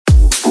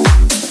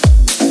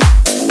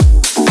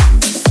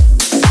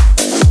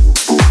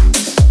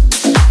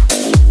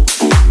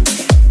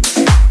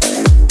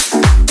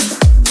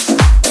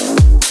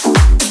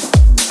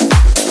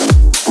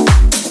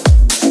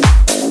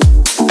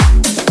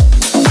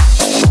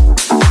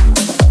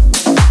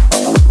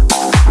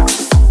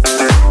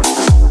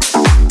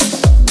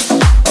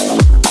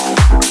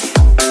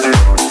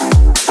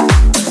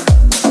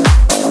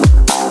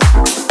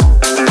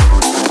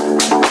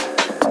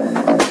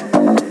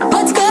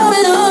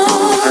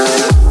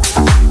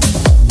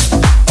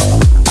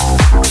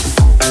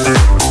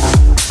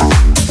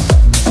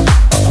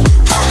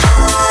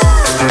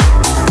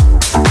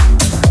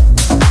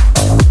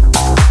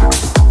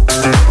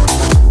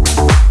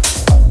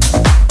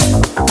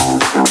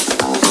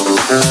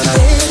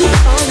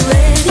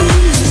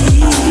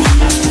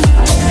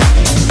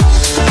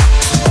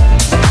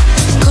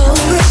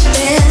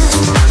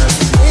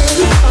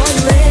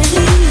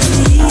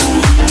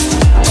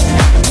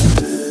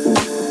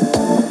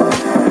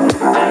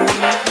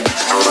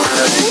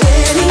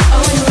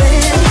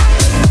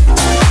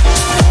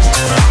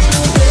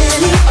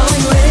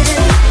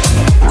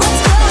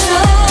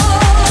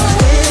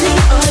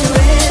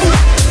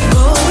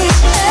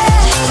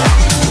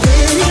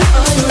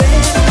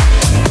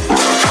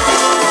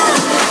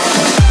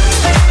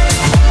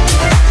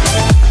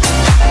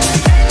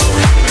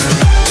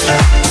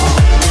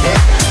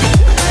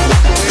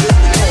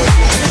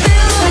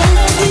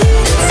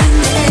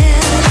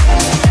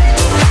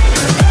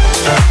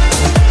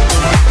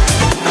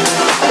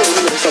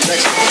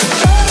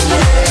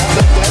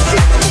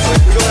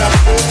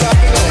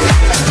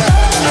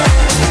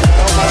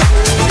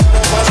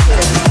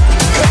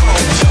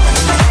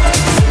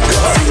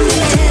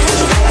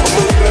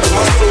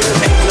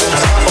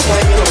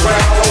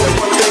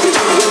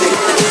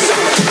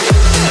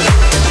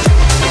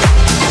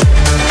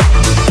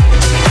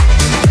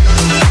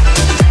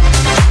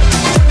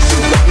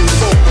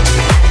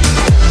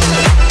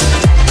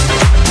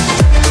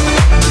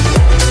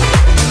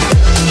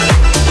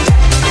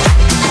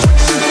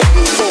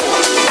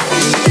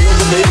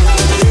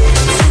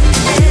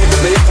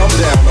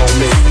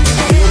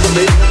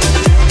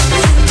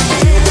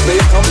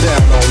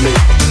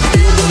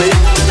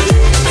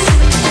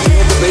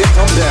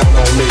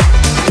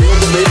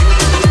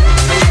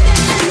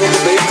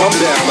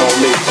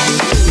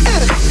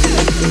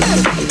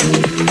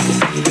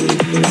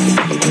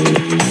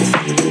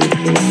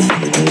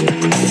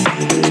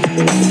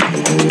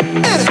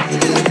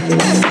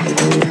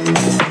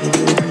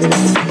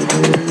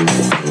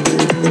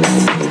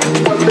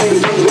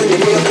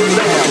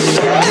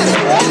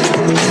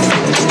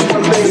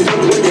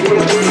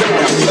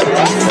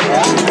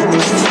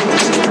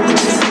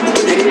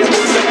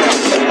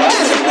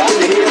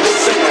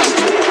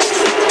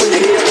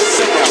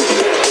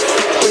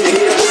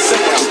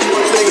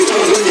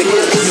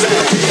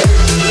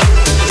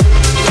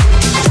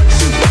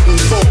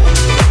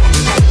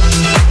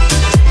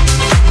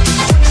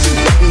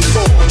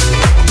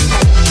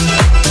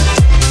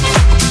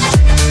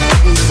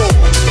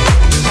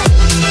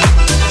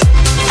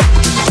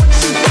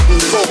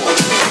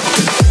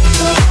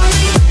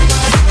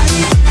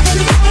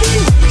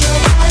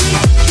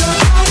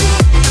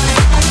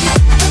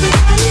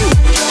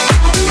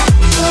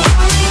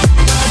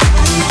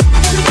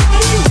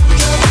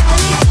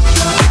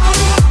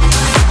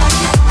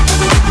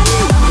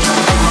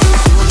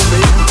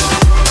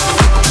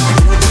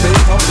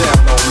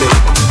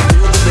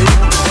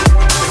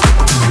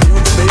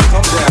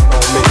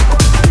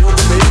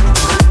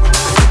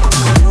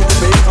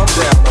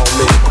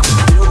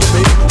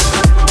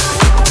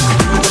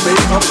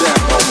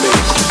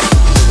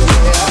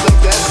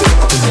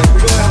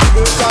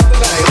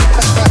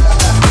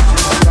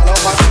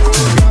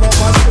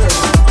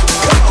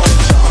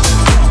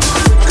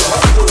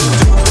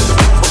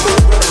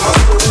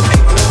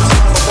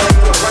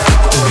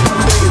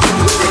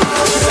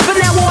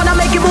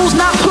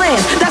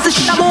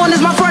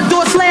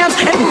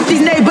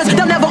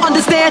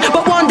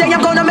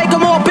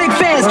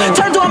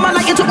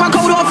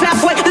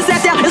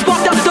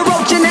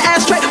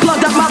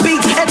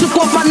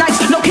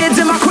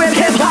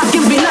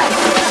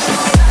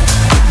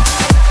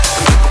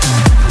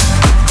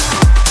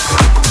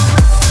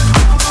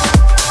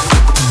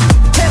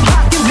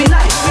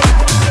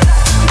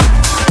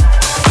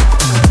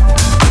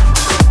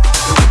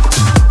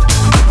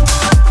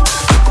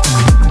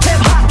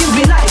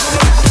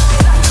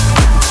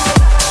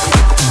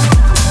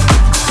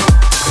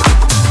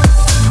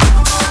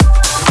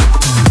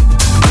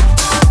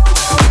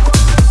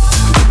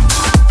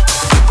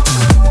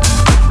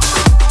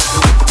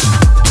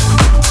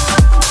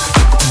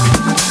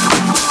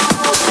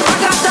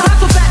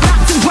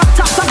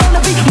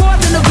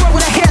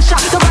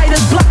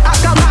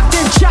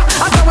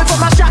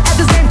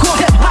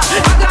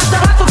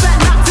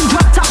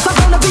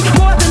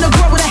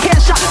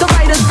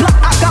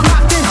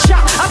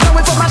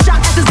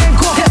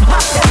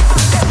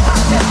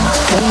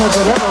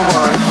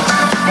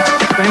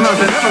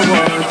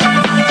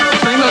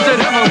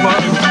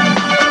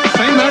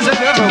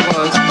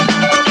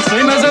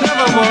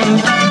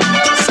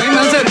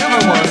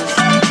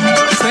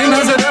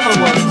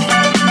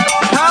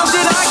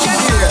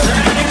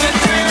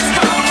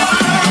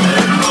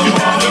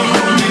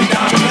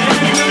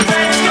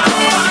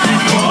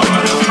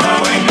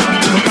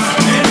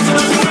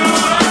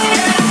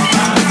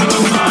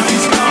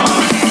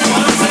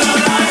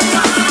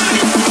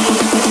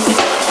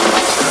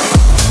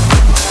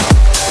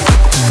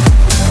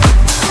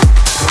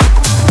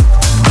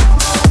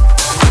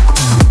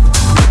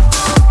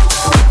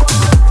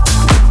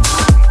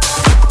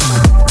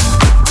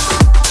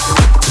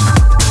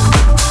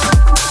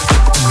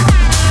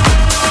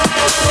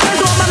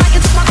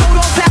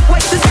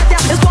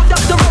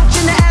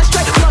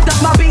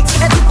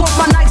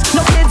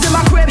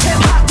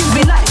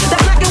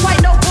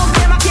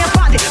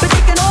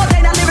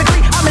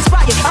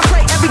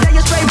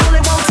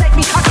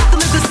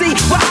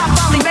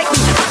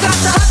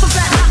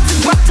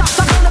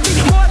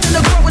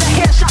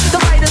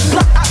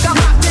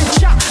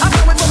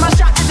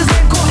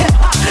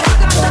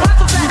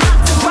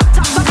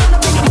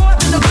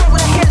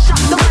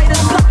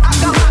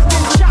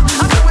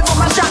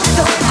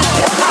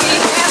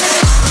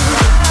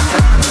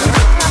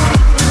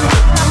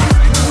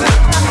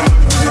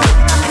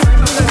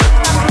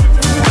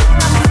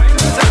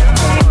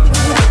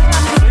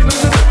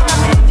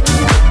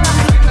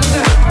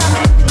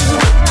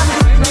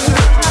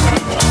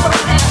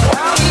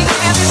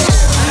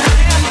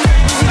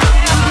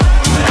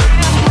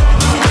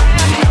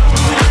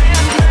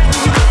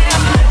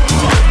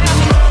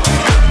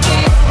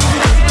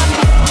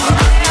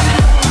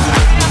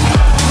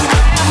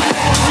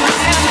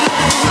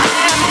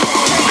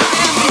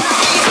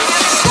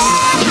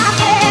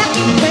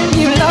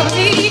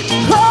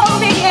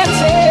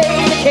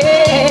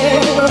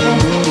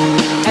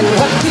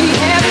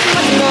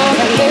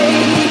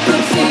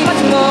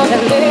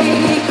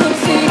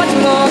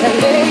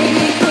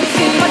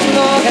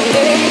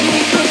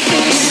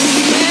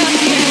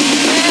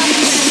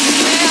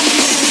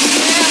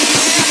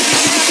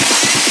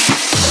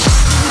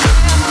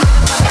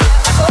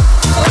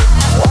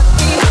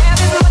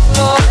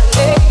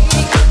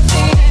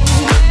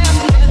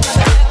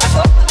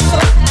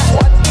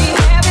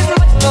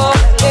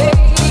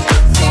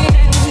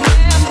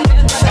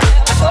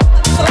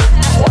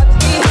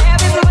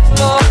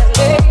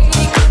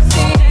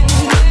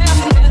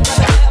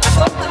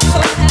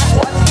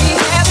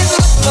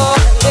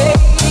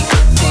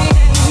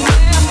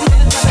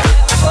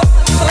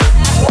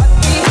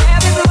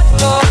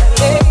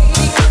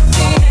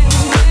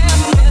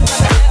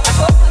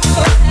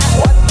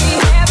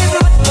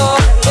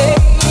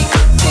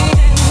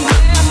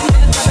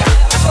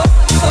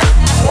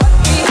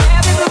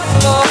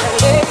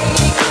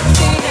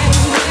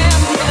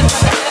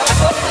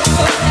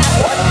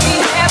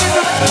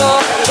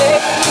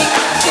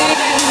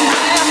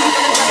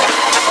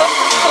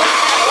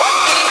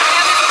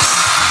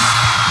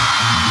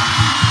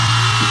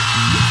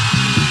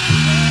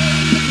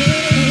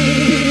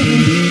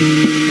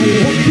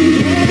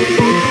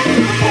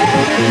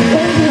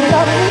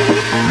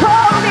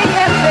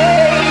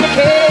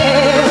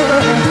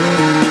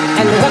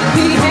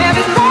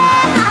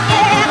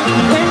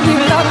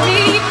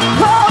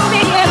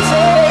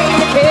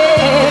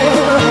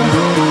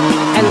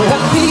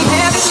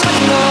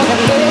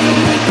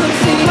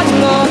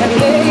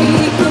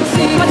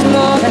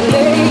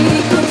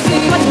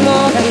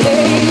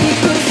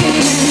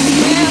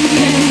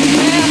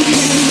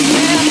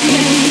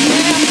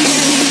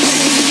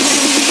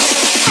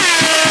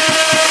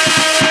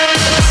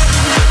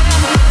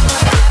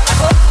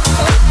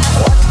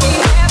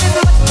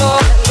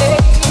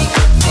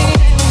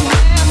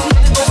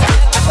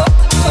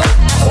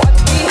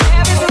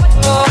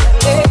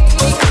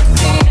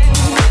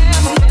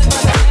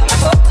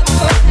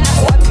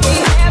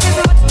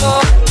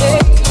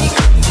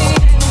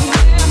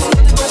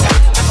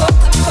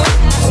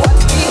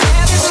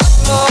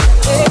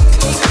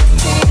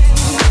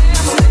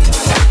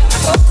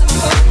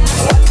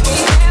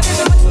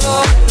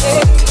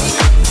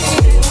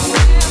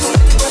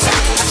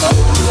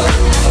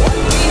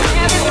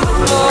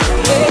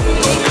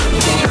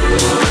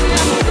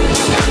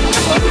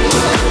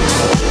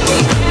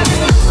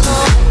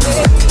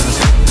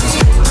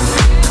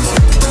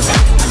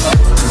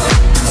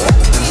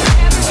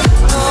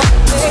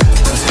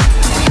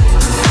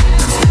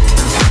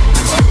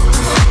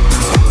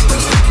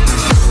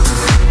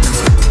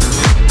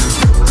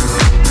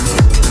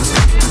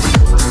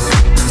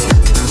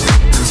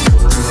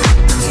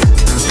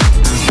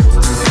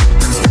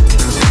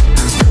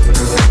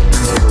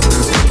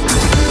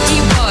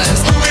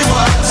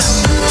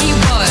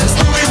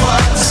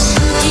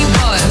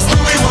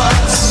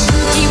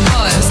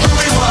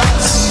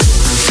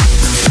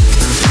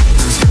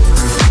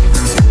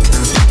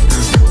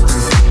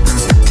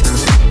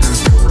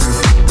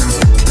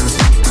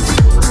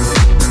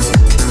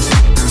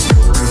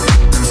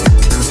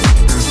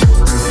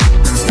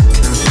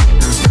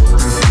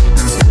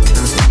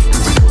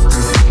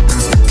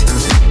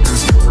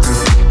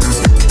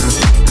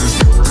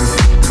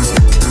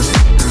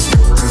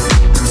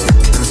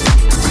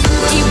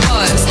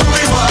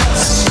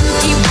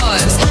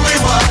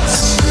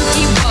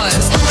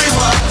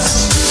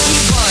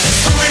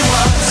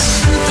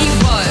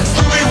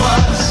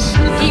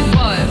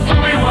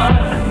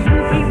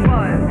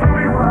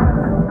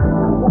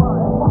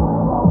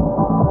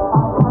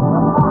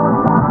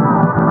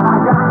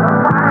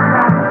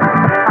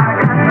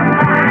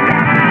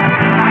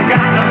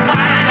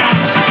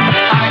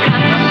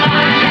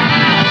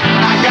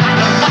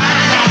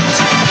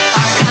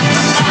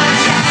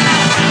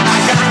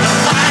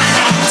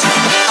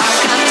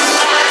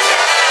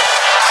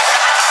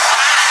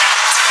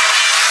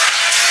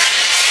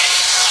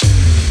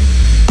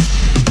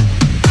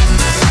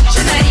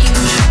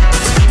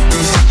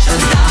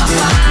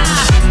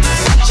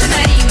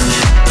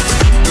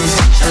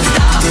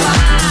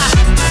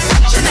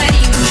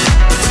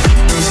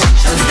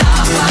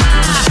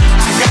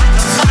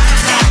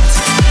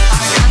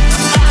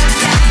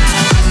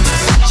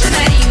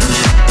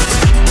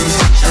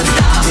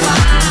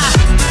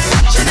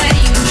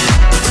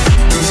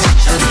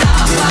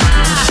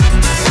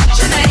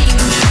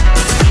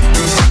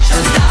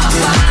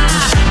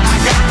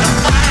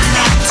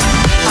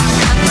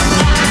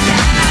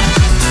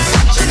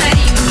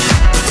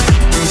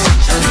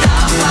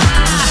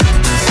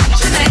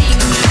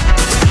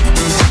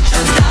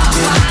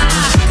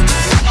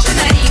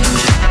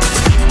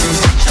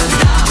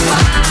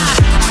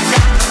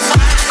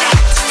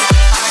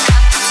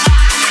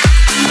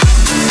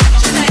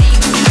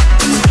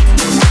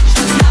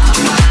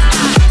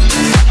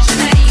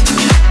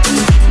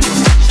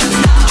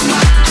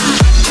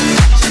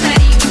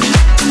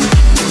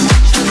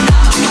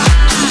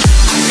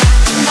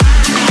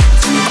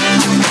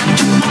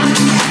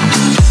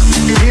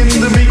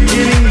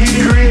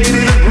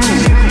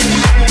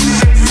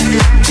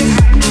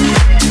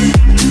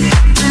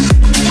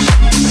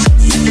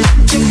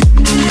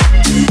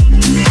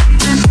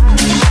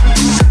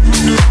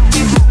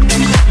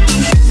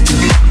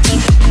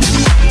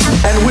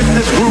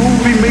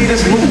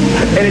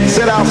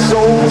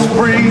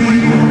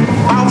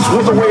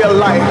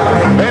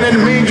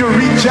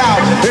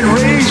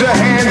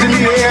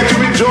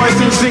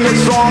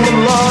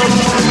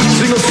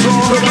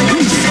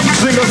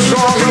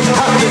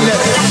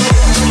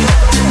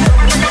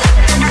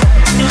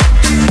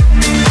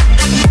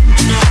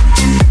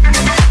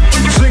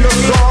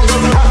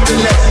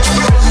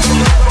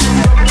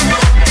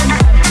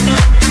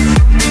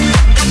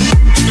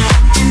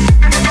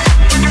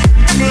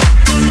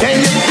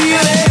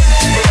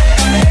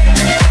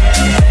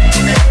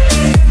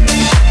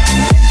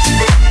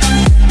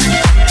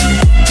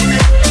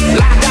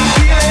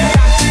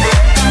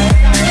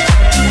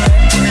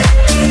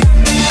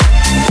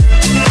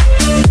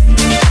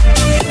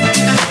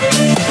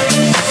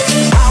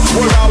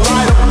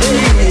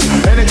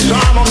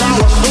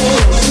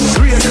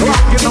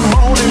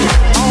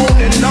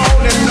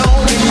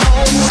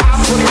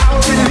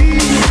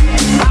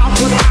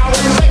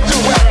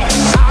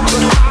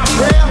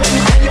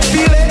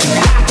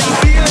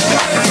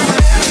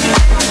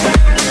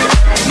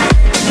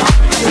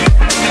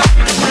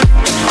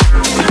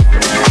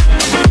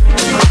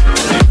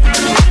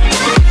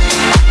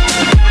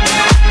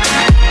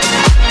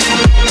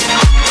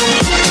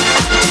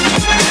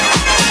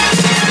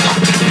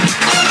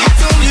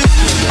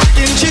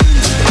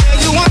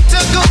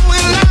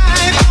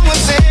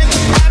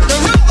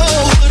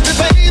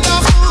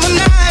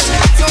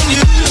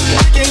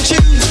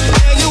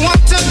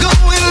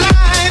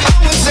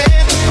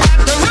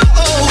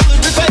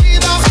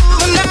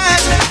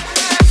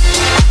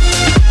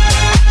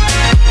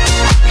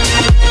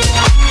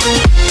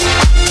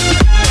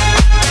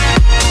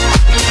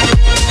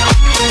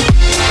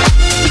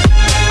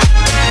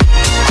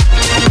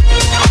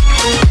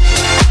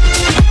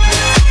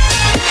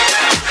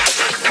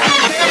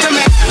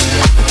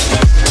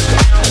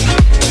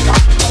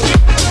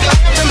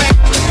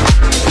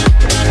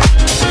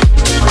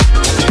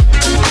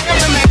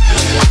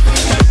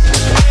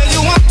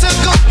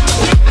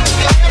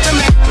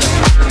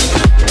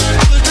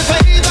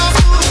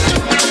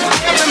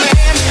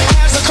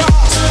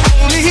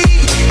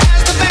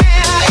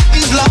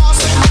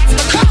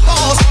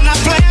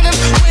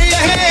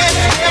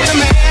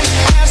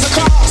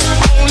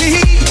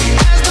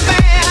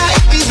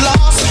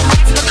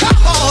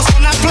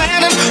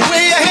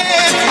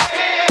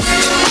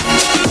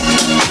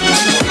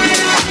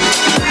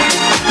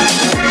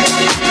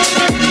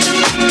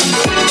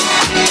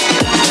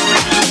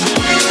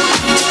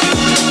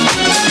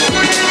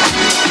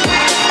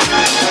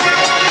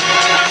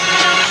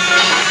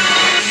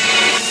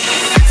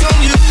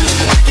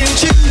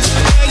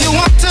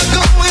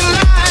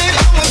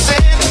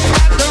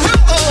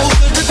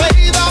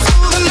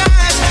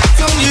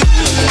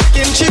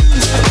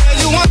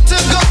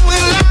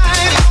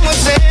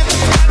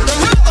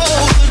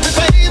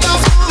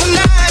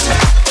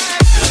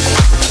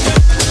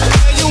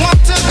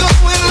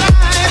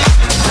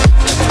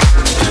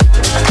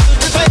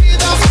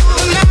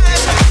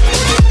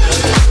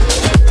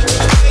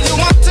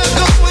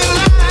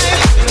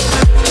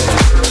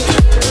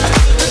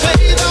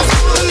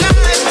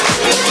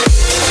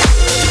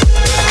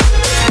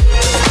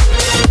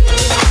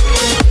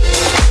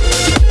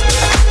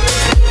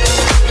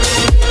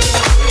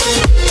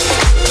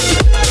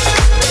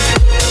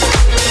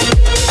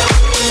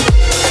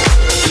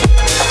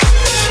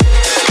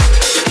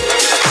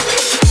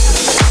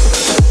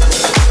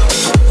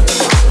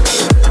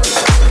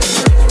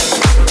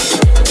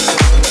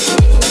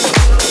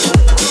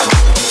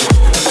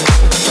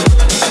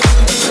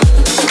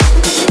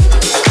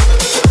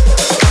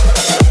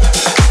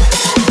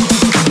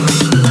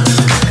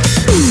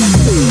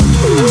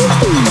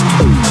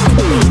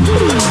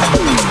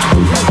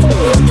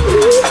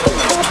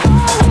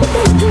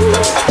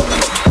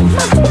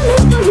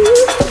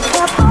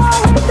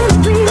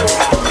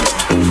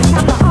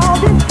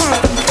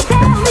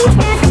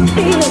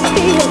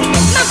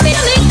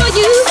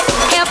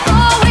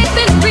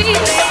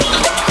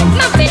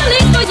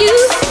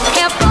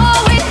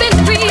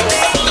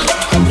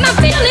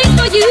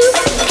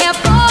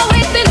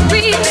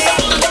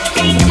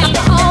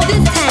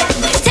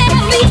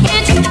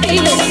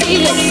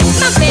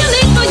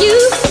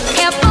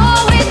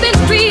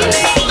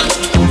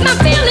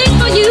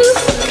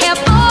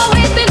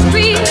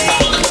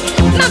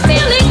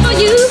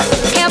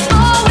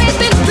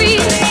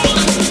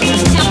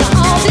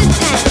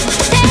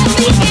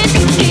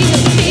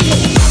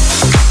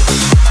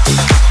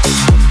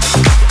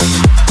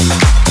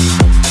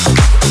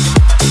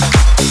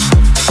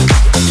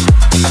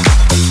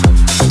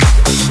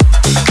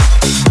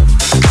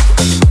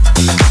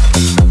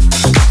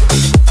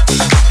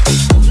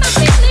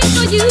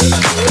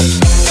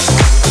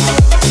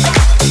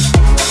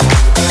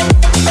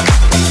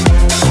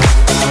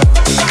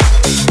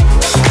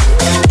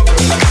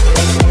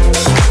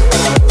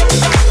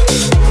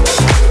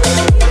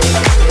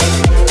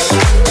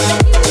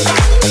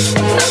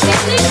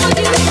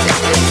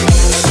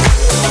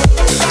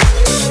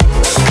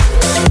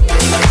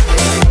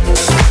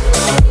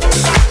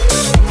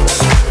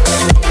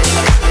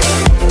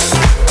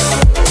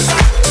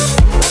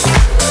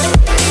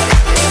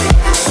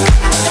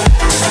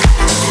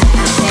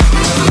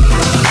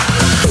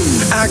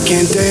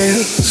can't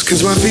dance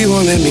cause my feet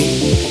won't let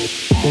me.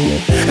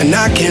 And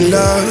I can't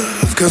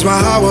love cause my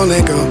heart won't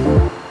let go.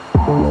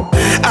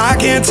 I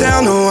can't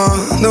tell no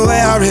one the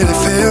way I really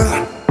feel,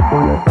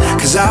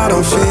 cause I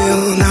don't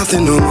feel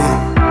nothing no more.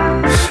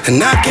 And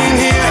I came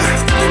here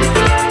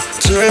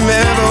to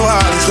remember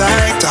what it's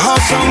like to hold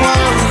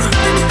someone.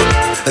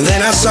 And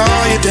then I saw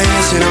you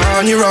dancing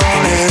on your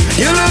own, and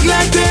you look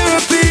like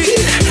therapy,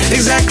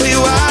 exactly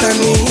what I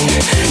need.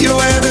 You're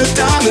where the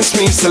darkness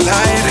meets the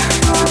light.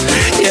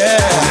 Yeah,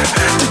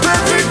 the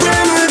perfect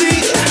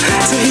remedy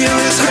to heal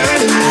this hurt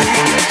in me.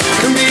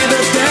 Can be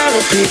the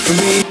therapy for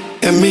me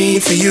and me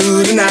for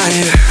you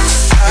tonight.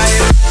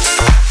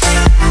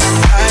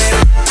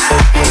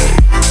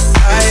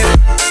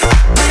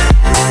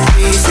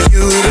 Me for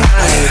you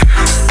tonight.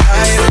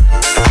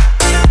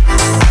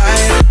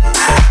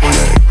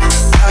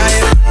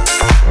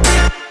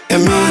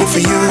 And me for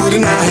you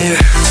tonight.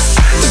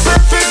 The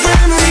perfect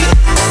remedy.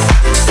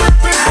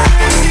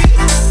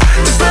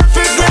 The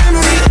perfect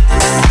remedy.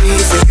 Me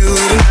for you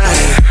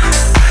tonight.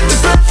 The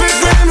perfect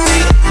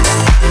remedy.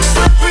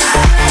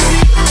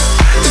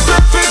 The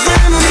perfect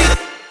remedy.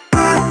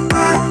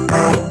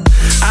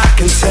 I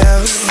can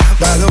tell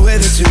by the way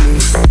that you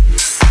move,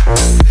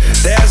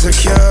 there's a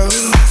cure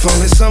for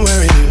me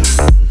somewhere in you.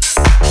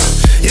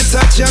 You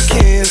touch your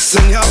kiss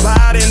and your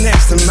body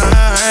next to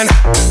mine.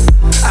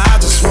 I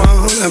just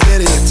want a bit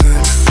of your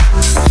time.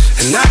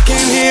 And I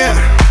came here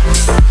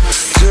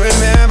to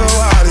remember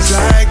what it's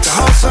like to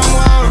hold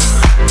someone.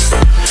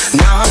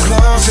 Now I'm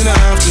close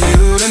enough to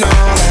you to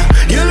know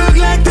that you look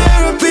like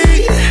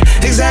therapy,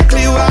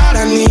 exactly what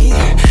I need.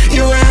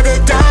 You're where the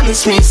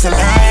darkness meets the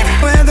light.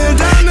 Where the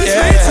darkness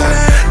meets the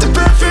light. The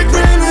perfect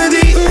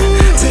remedy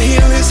to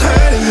heal this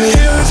hurt in me.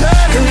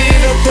 Can be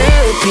the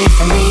therapy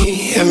for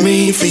me and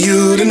me for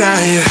you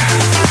tonight.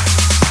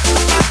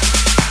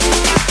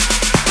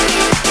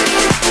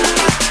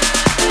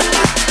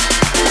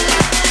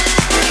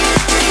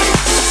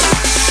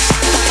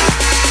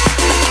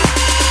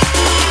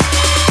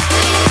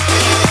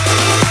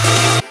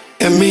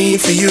 And me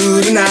for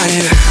you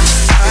tonight.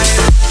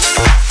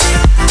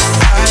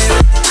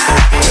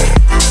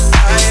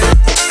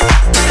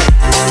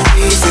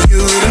 Me for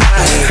you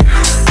tonight.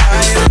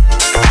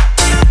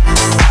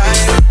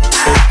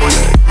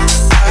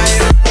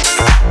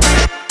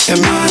 And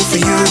me for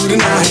you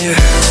tonight.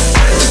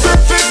 The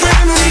perfect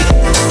remedy.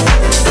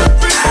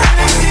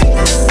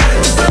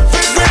 The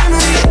perfect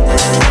remedy.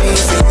 Me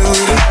for you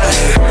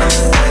tonight.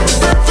 The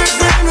perfect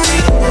remedy.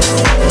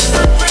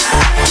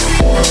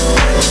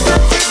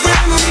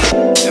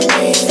 And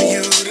me for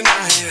you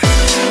tonight.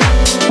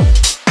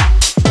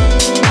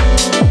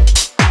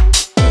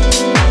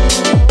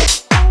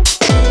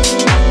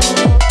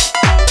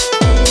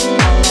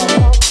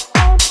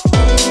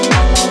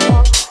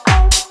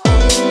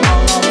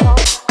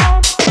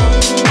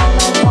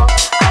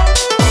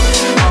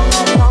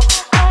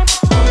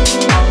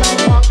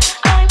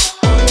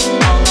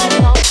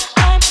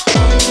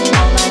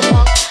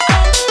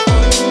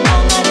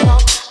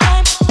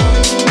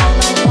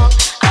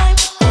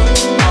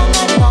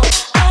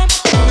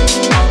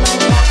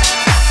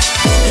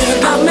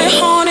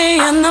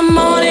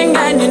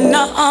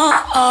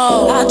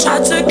 I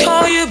tried to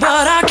call you,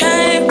 but I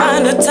can't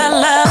find a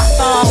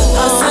telephone.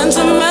 I sent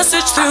a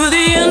message through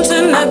the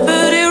internet,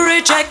 but it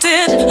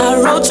rejected. I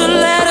wrote a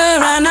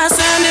letter and I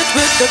sent it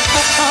with the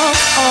post.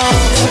 Why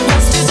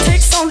does it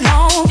take so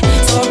long?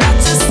 So I got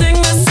to sing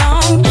this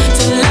song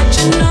to let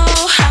you know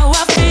how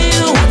I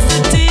feel. What's the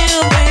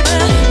deal, baby?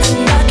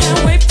 And I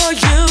can't wait for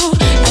you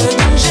and the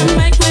things you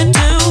make me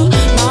do.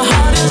 My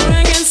heart is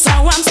ringing, so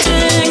I'm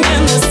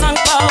singing this song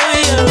for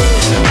you.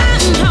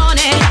 I'm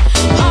horny,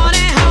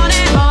 horny,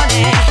 horny,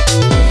 horny.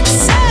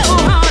 So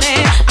horny,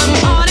 I'm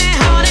horny,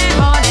 horny,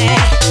 horny.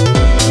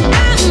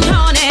 I'm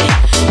horny,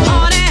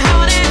 horny,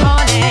 horny,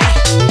 horny.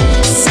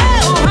 So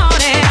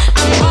horny,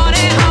 I'm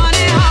horny,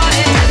 horny,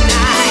 horny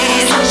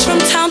tonight. Search from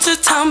town to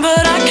town,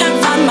 but I can't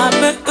find my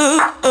boo.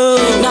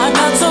 I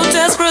got so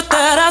desperate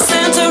that I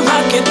sent a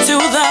rocket to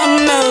the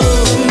moon.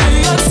 New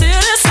York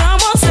City,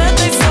 someone said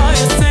they saw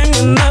you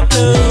singing the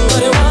blues,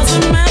 but it was a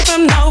man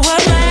from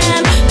nowhere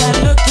land that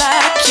looked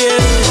like you.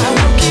 I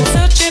will keep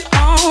searching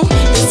on,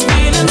 this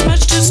feeling's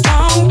much too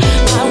strong.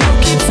 I will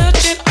keep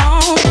searching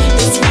on,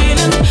 this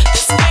feeling's.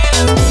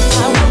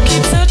 I will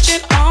keep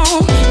searching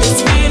on,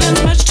 this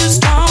feeling's much too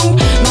strong.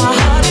 My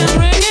heart is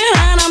ringing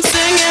and I'm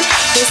singing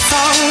this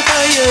song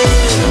for you.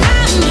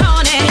 I'm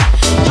horny,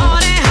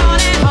 horny,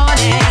 horny,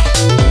 horny.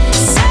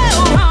 So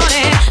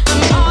horny,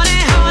 I'm horny,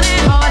 horny,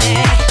 horny.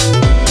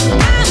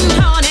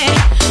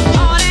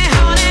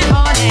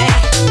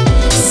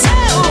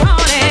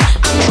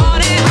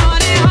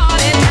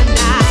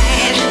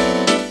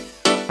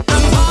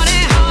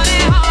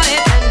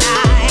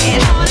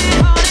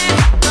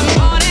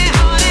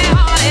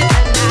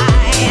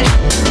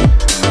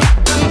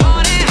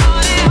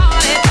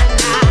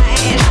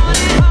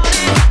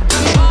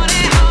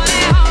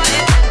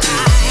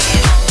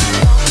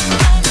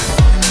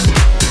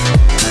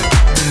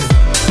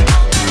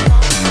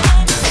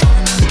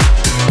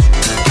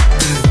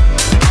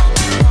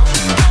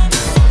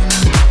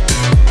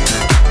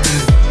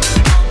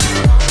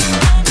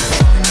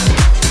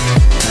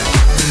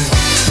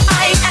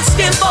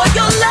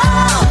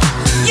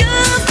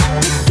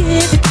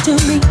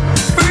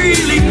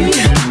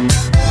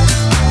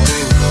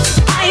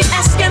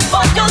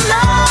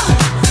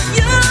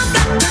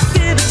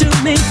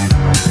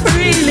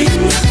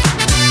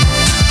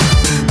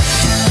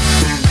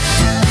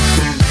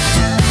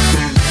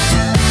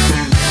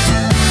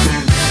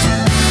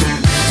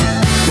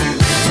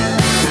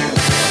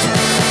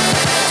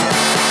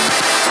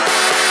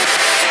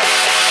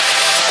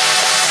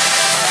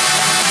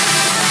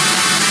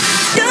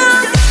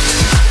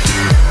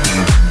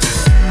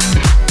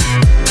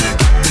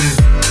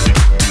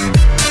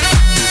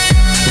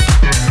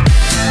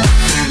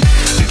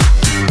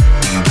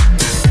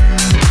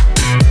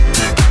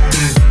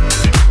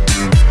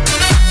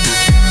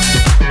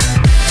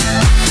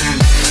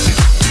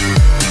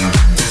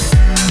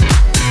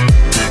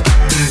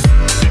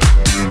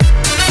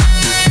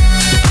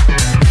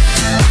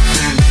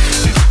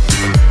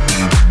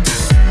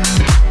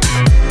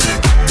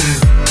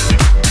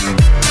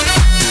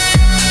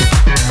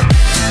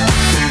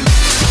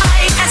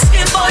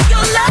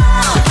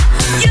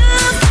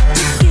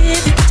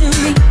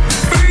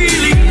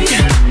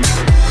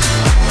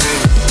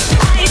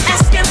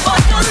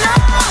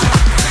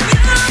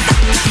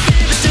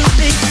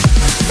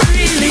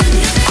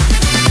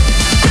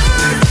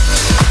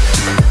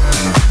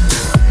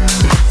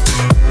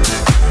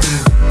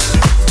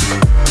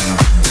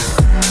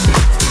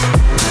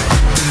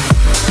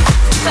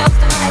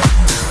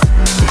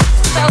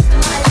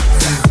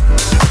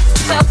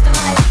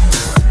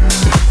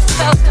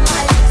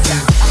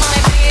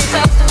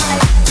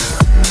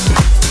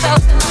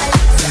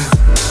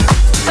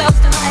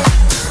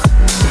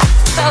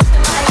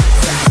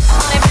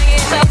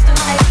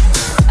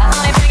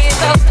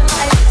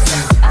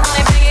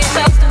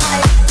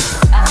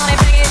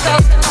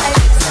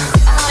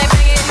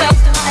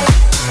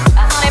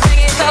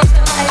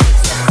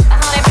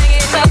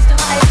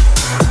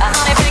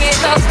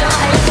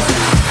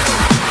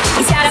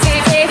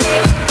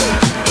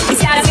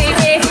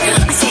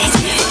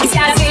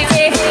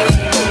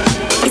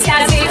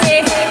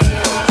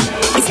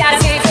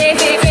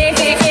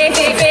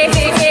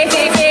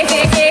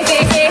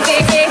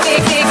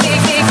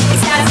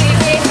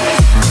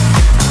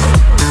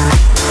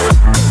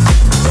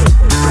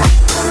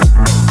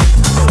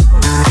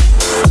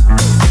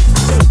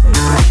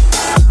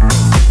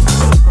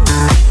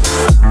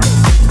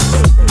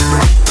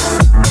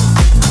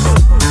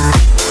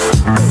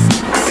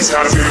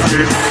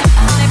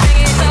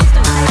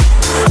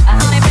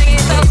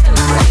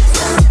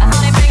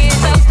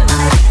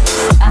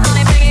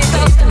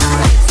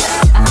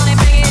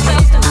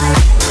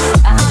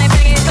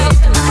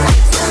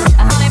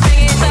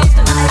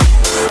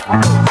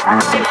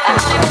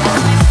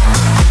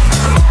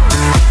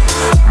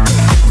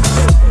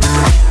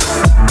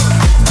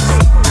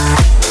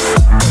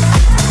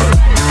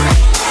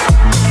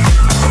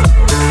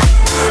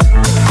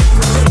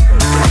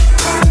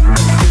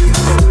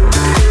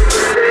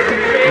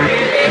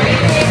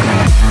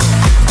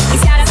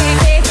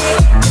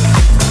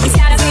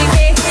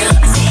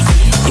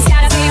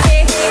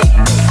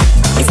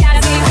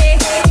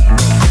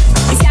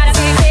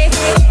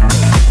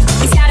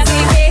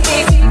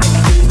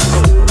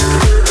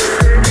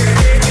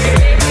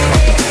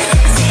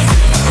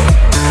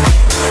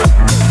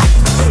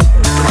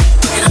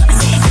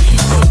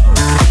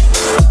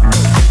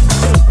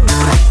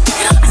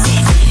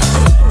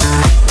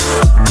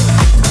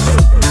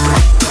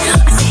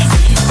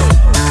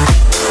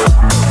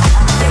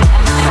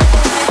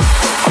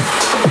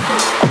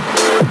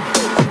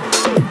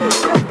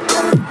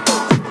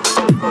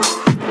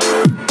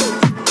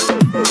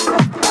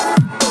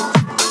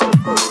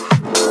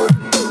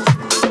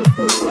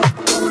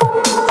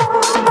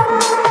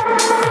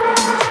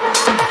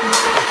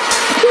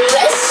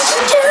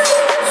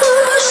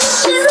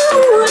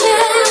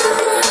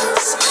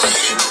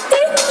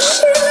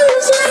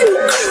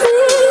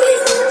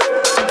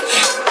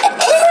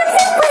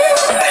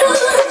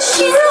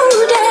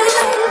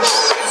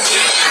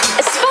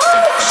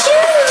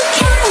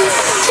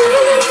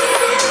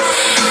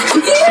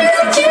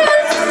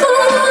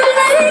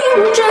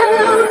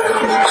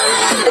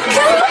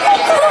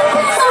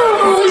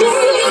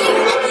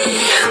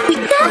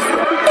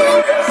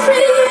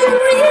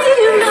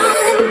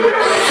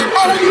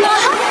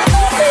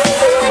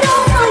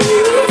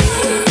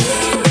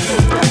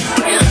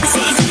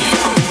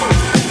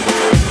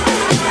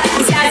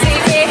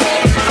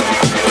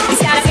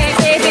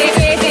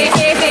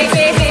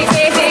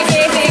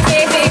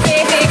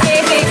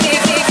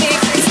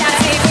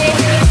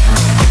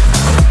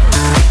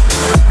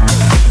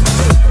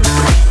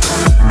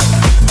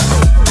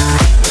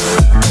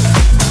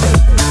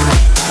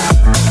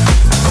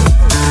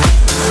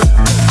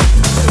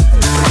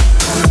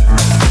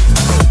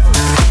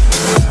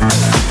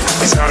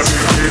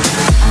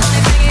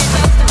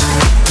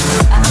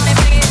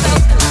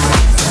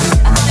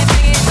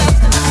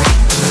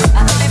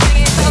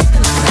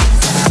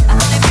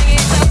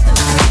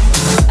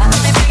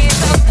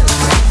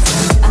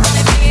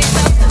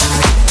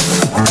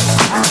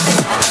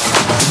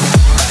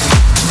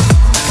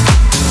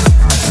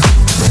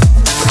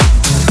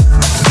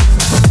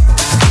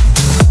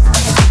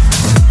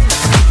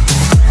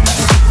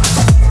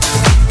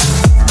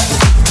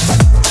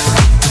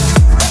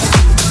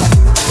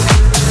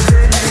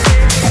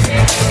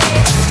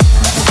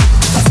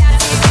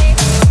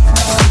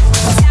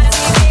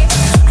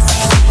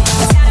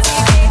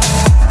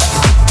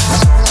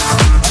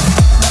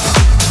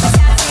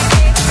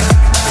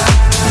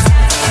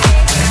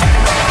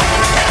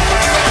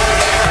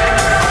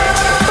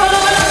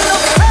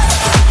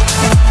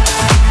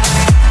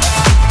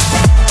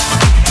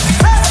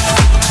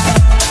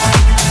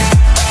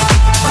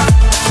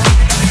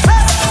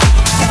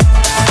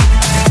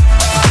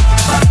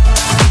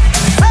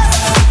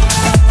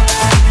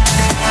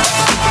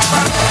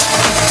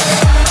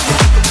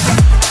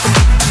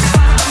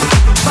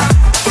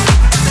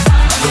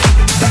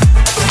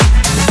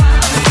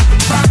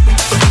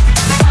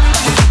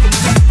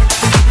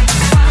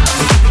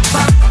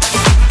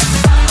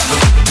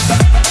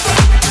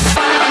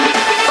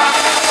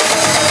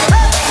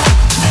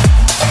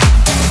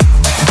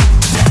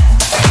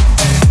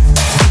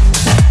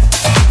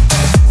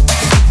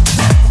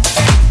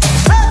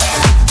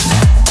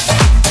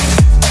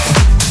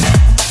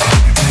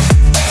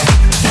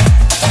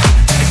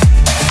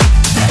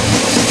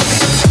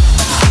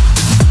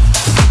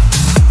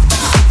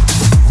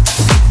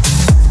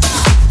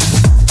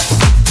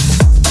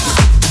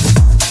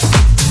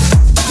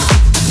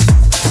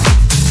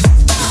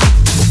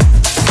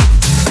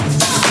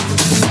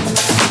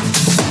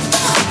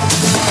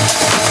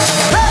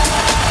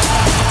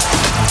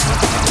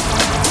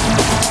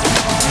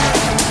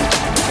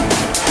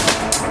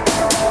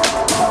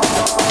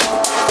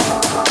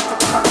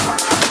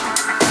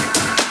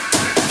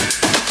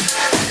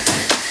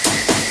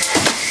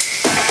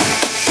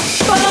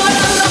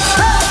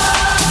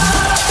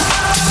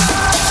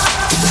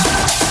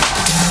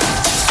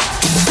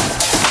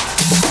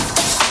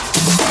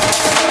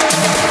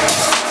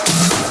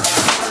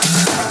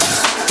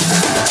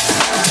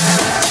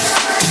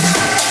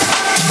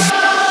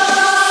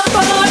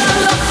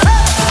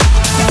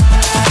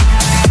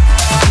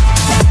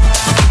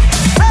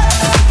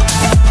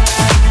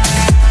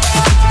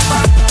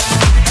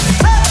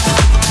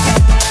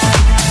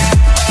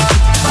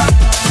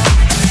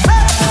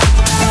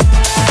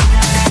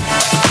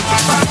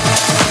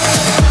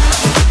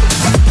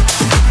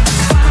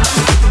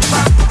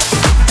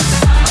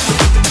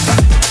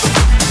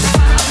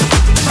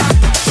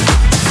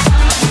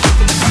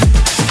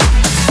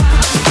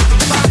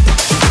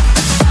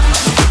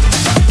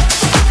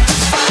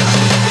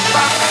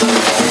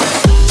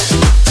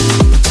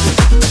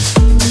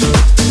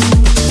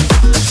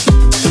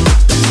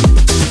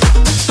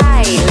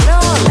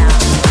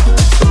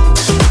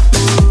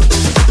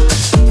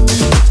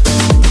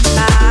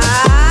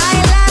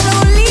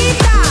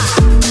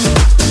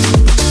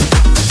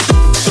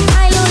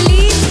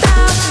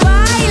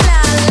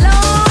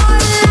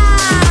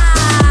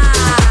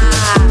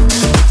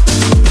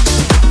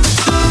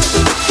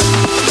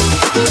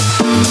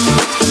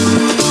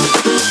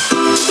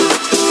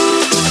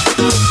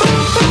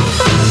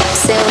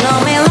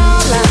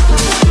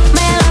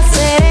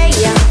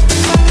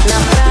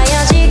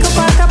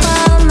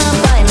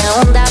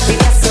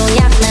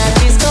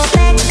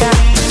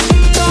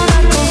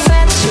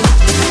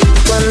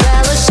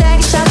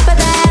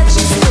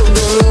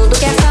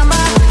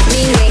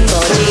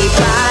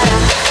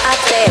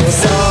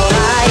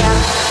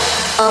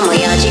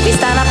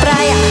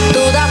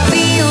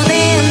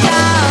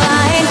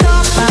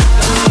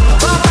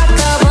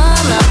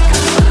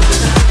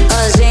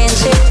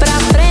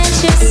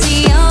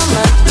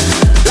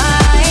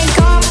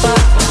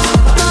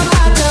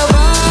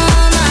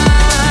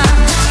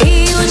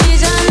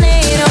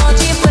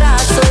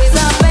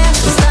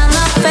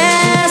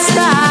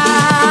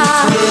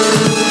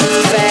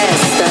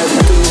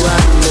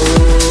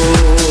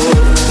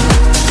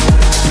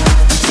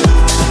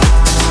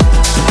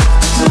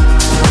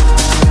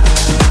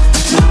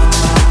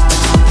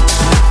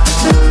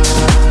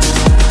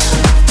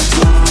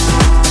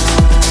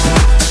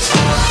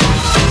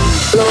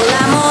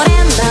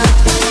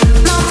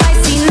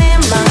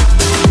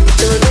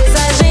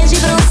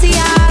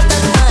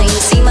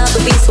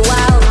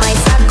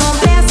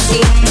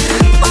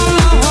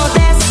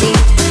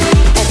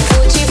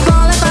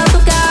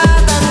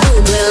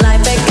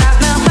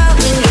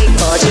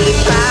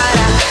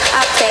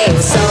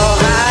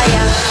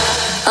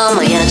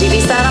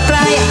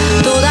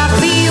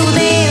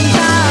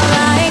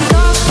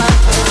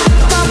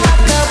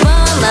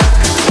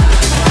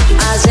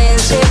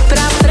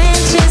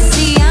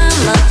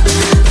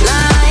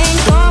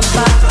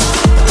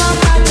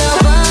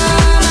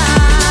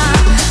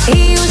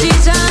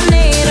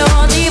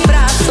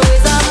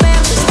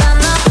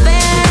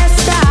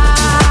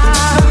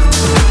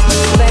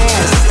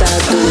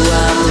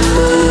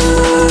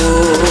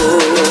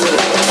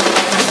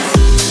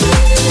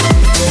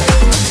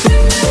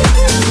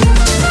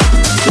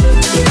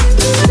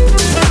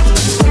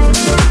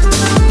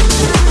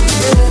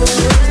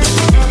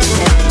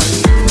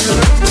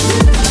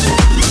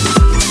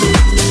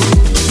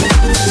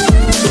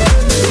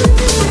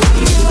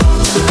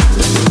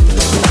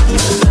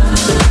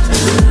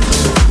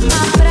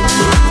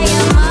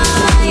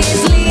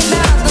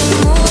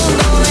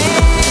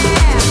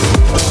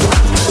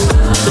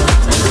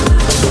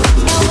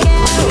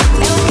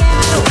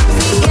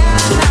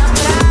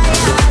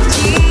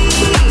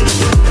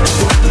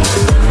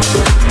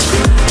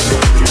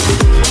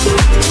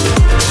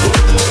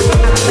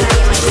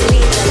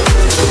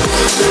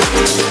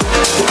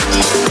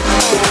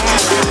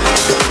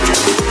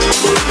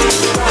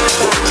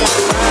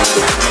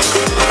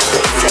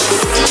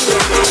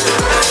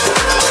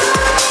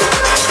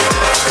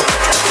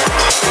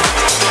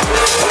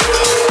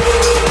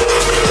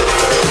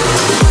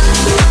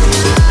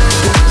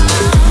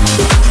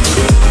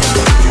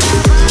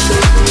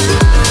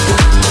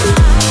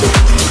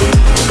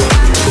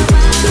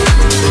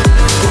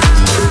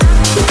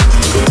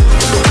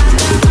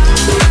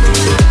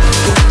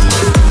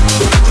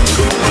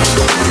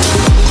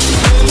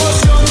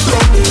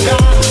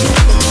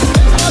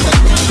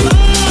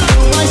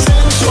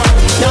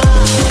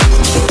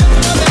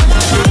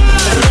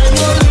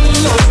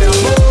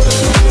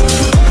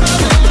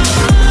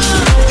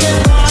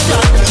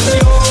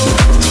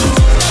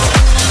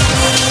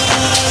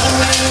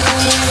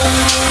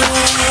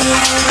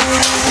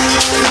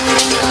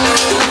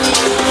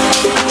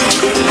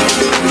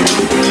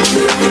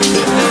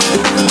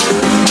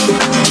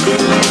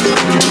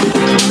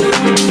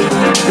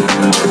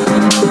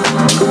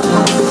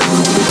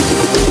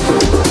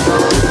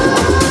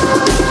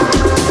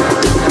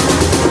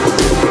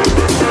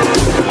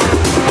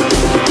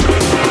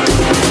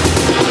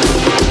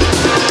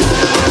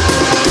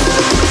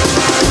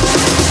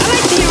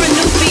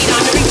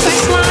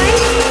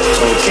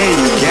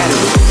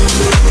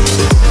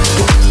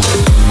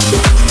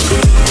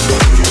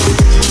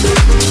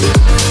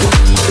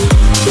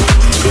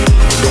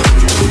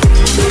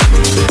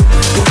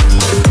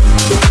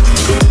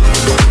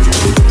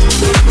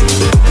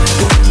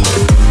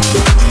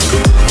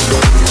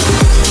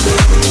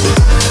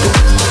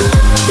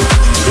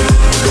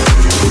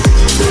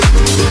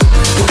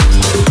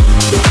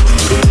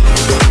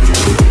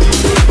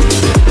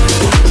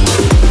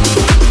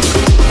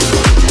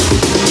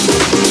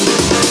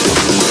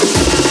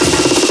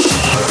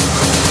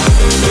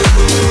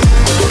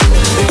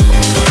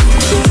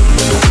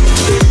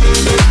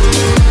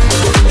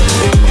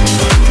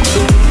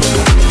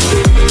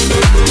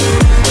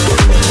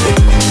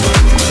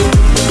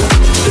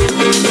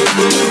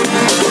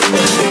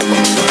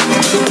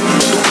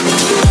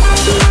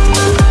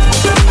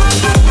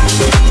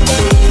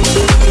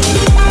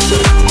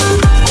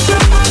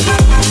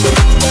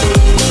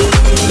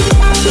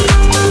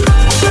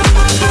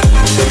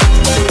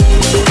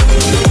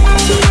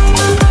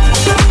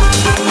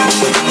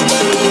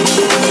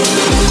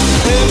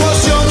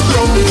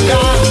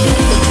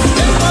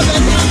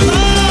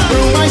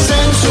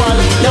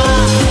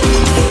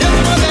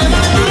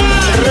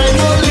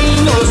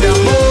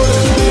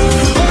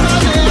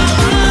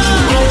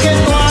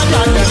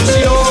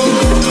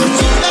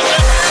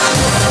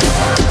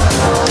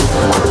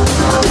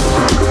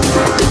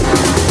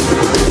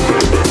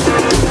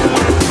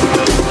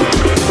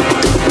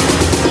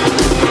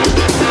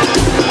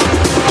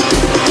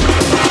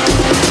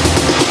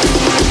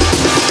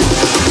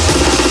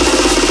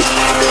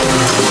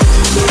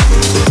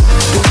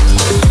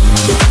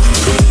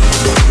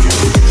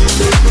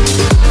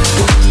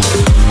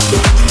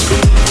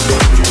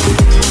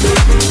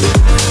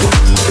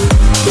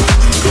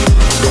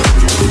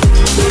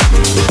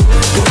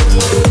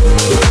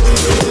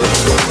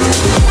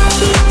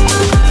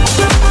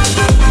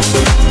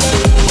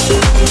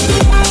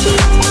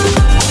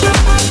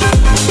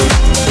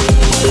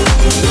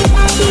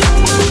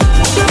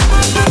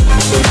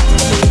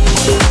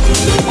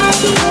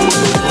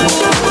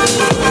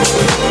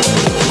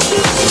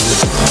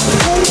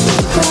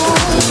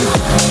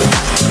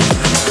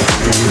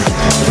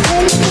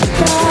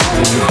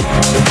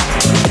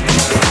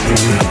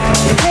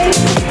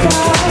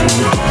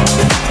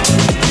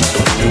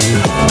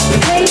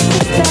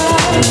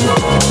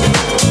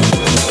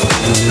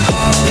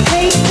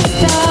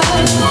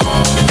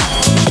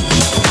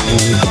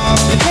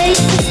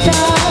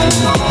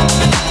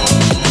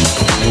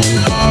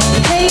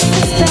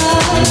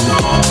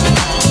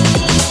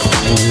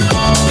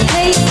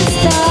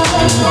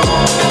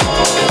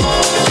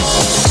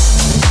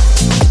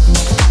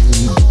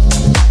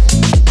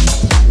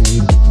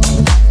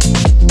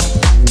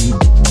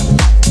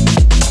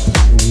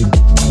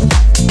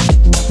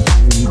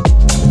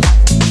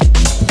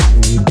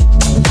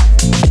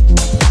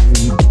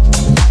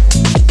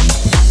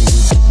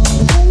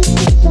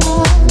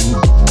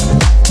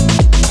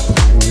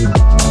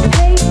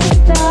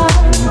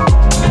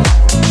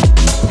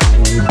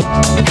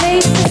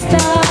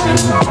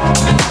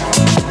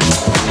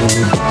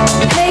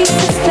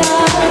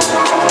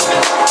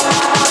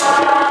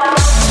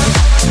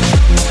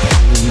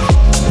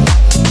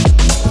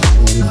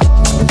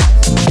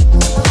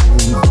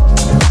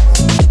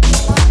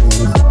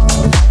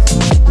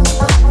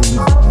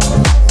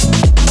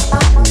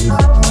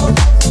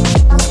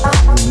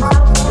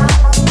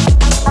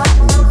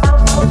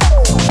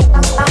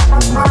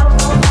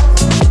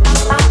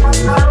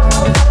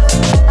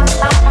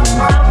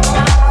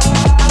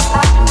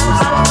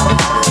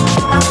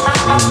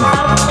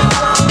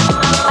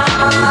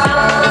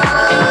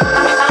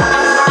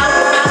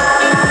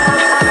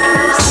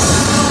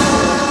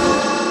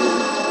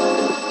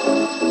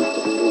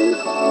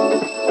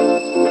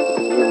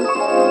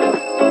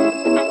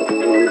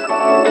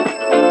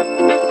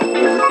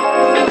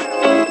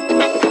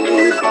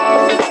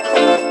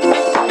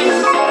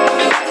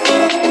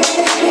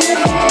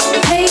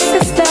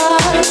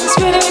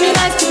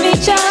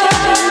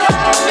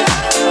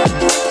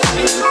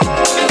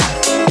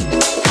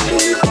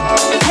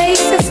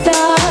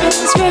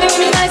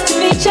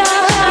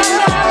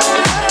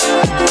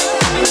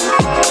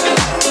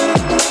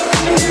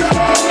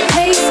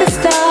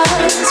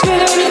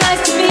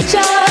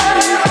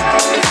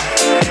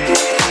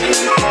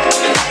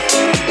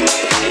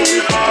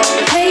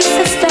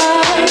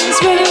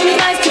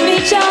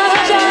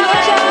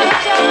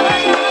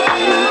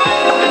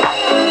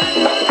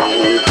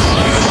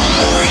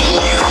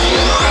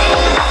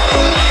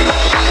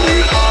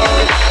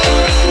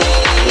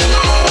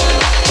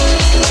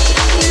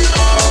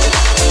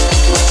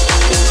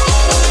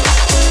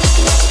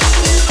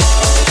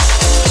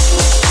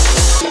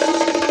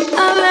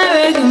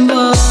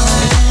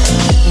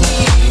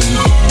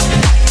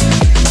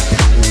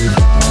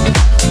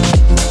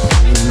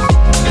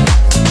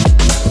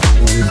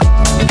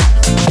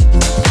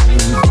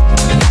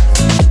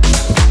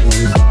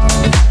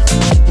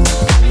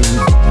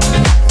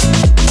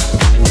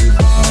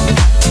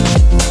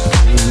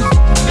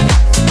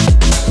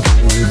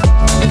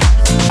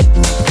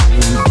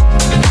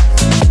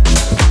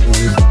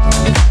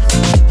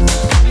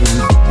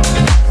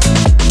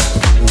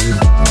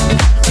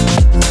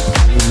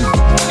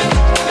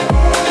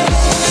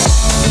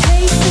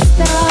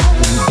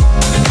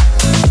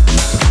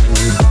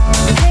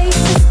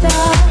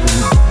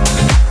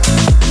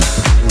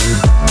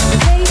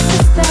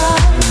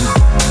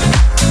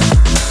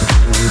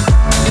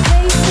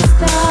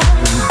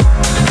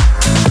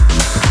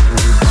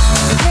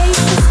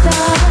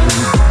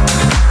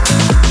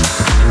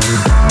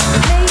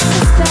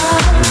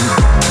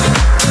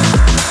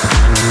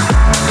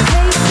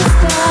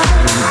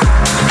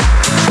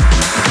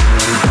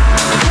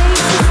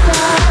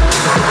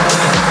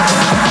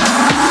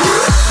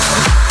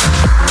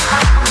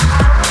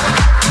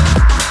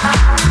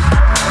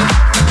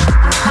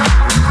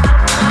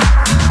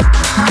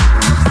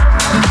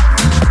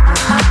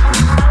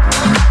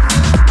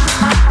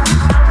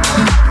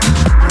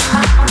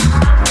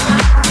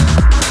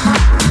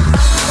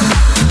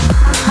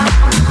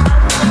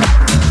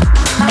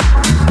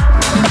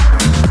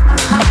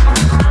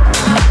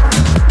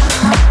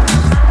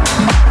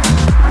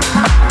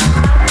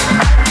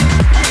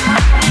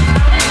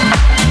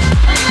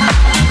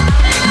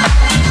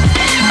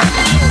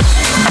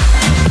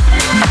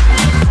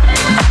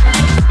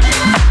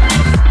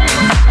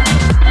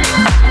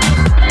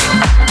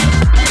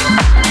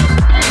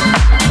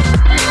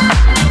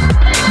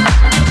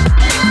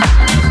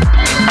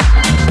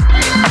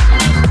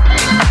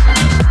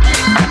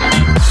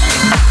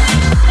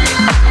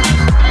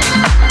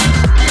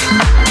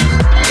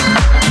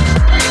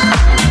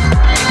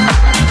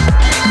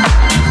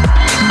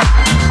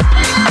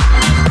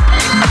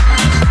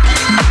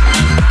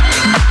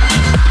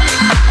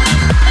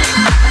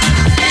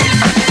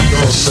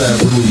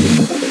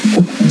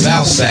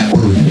 South Side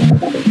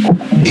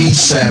Booty,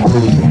 East Side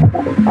Booty,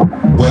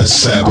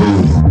 West Side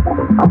Booty,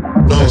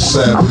 North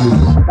Side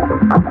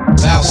Booty,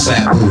 South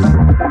Side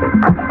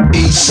Booty,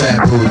 East side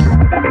booty,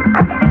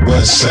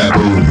 west side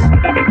booty,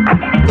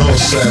 north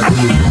side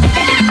booty,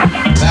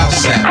 south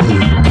side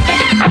booty,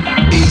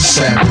 east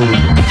side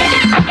booty,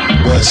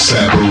 west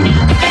side booty,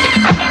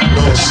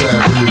 north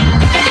side booty,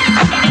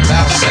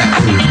 south side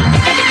booty,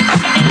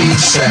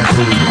 east side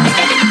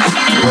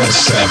booty,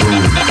 west side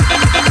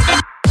booty.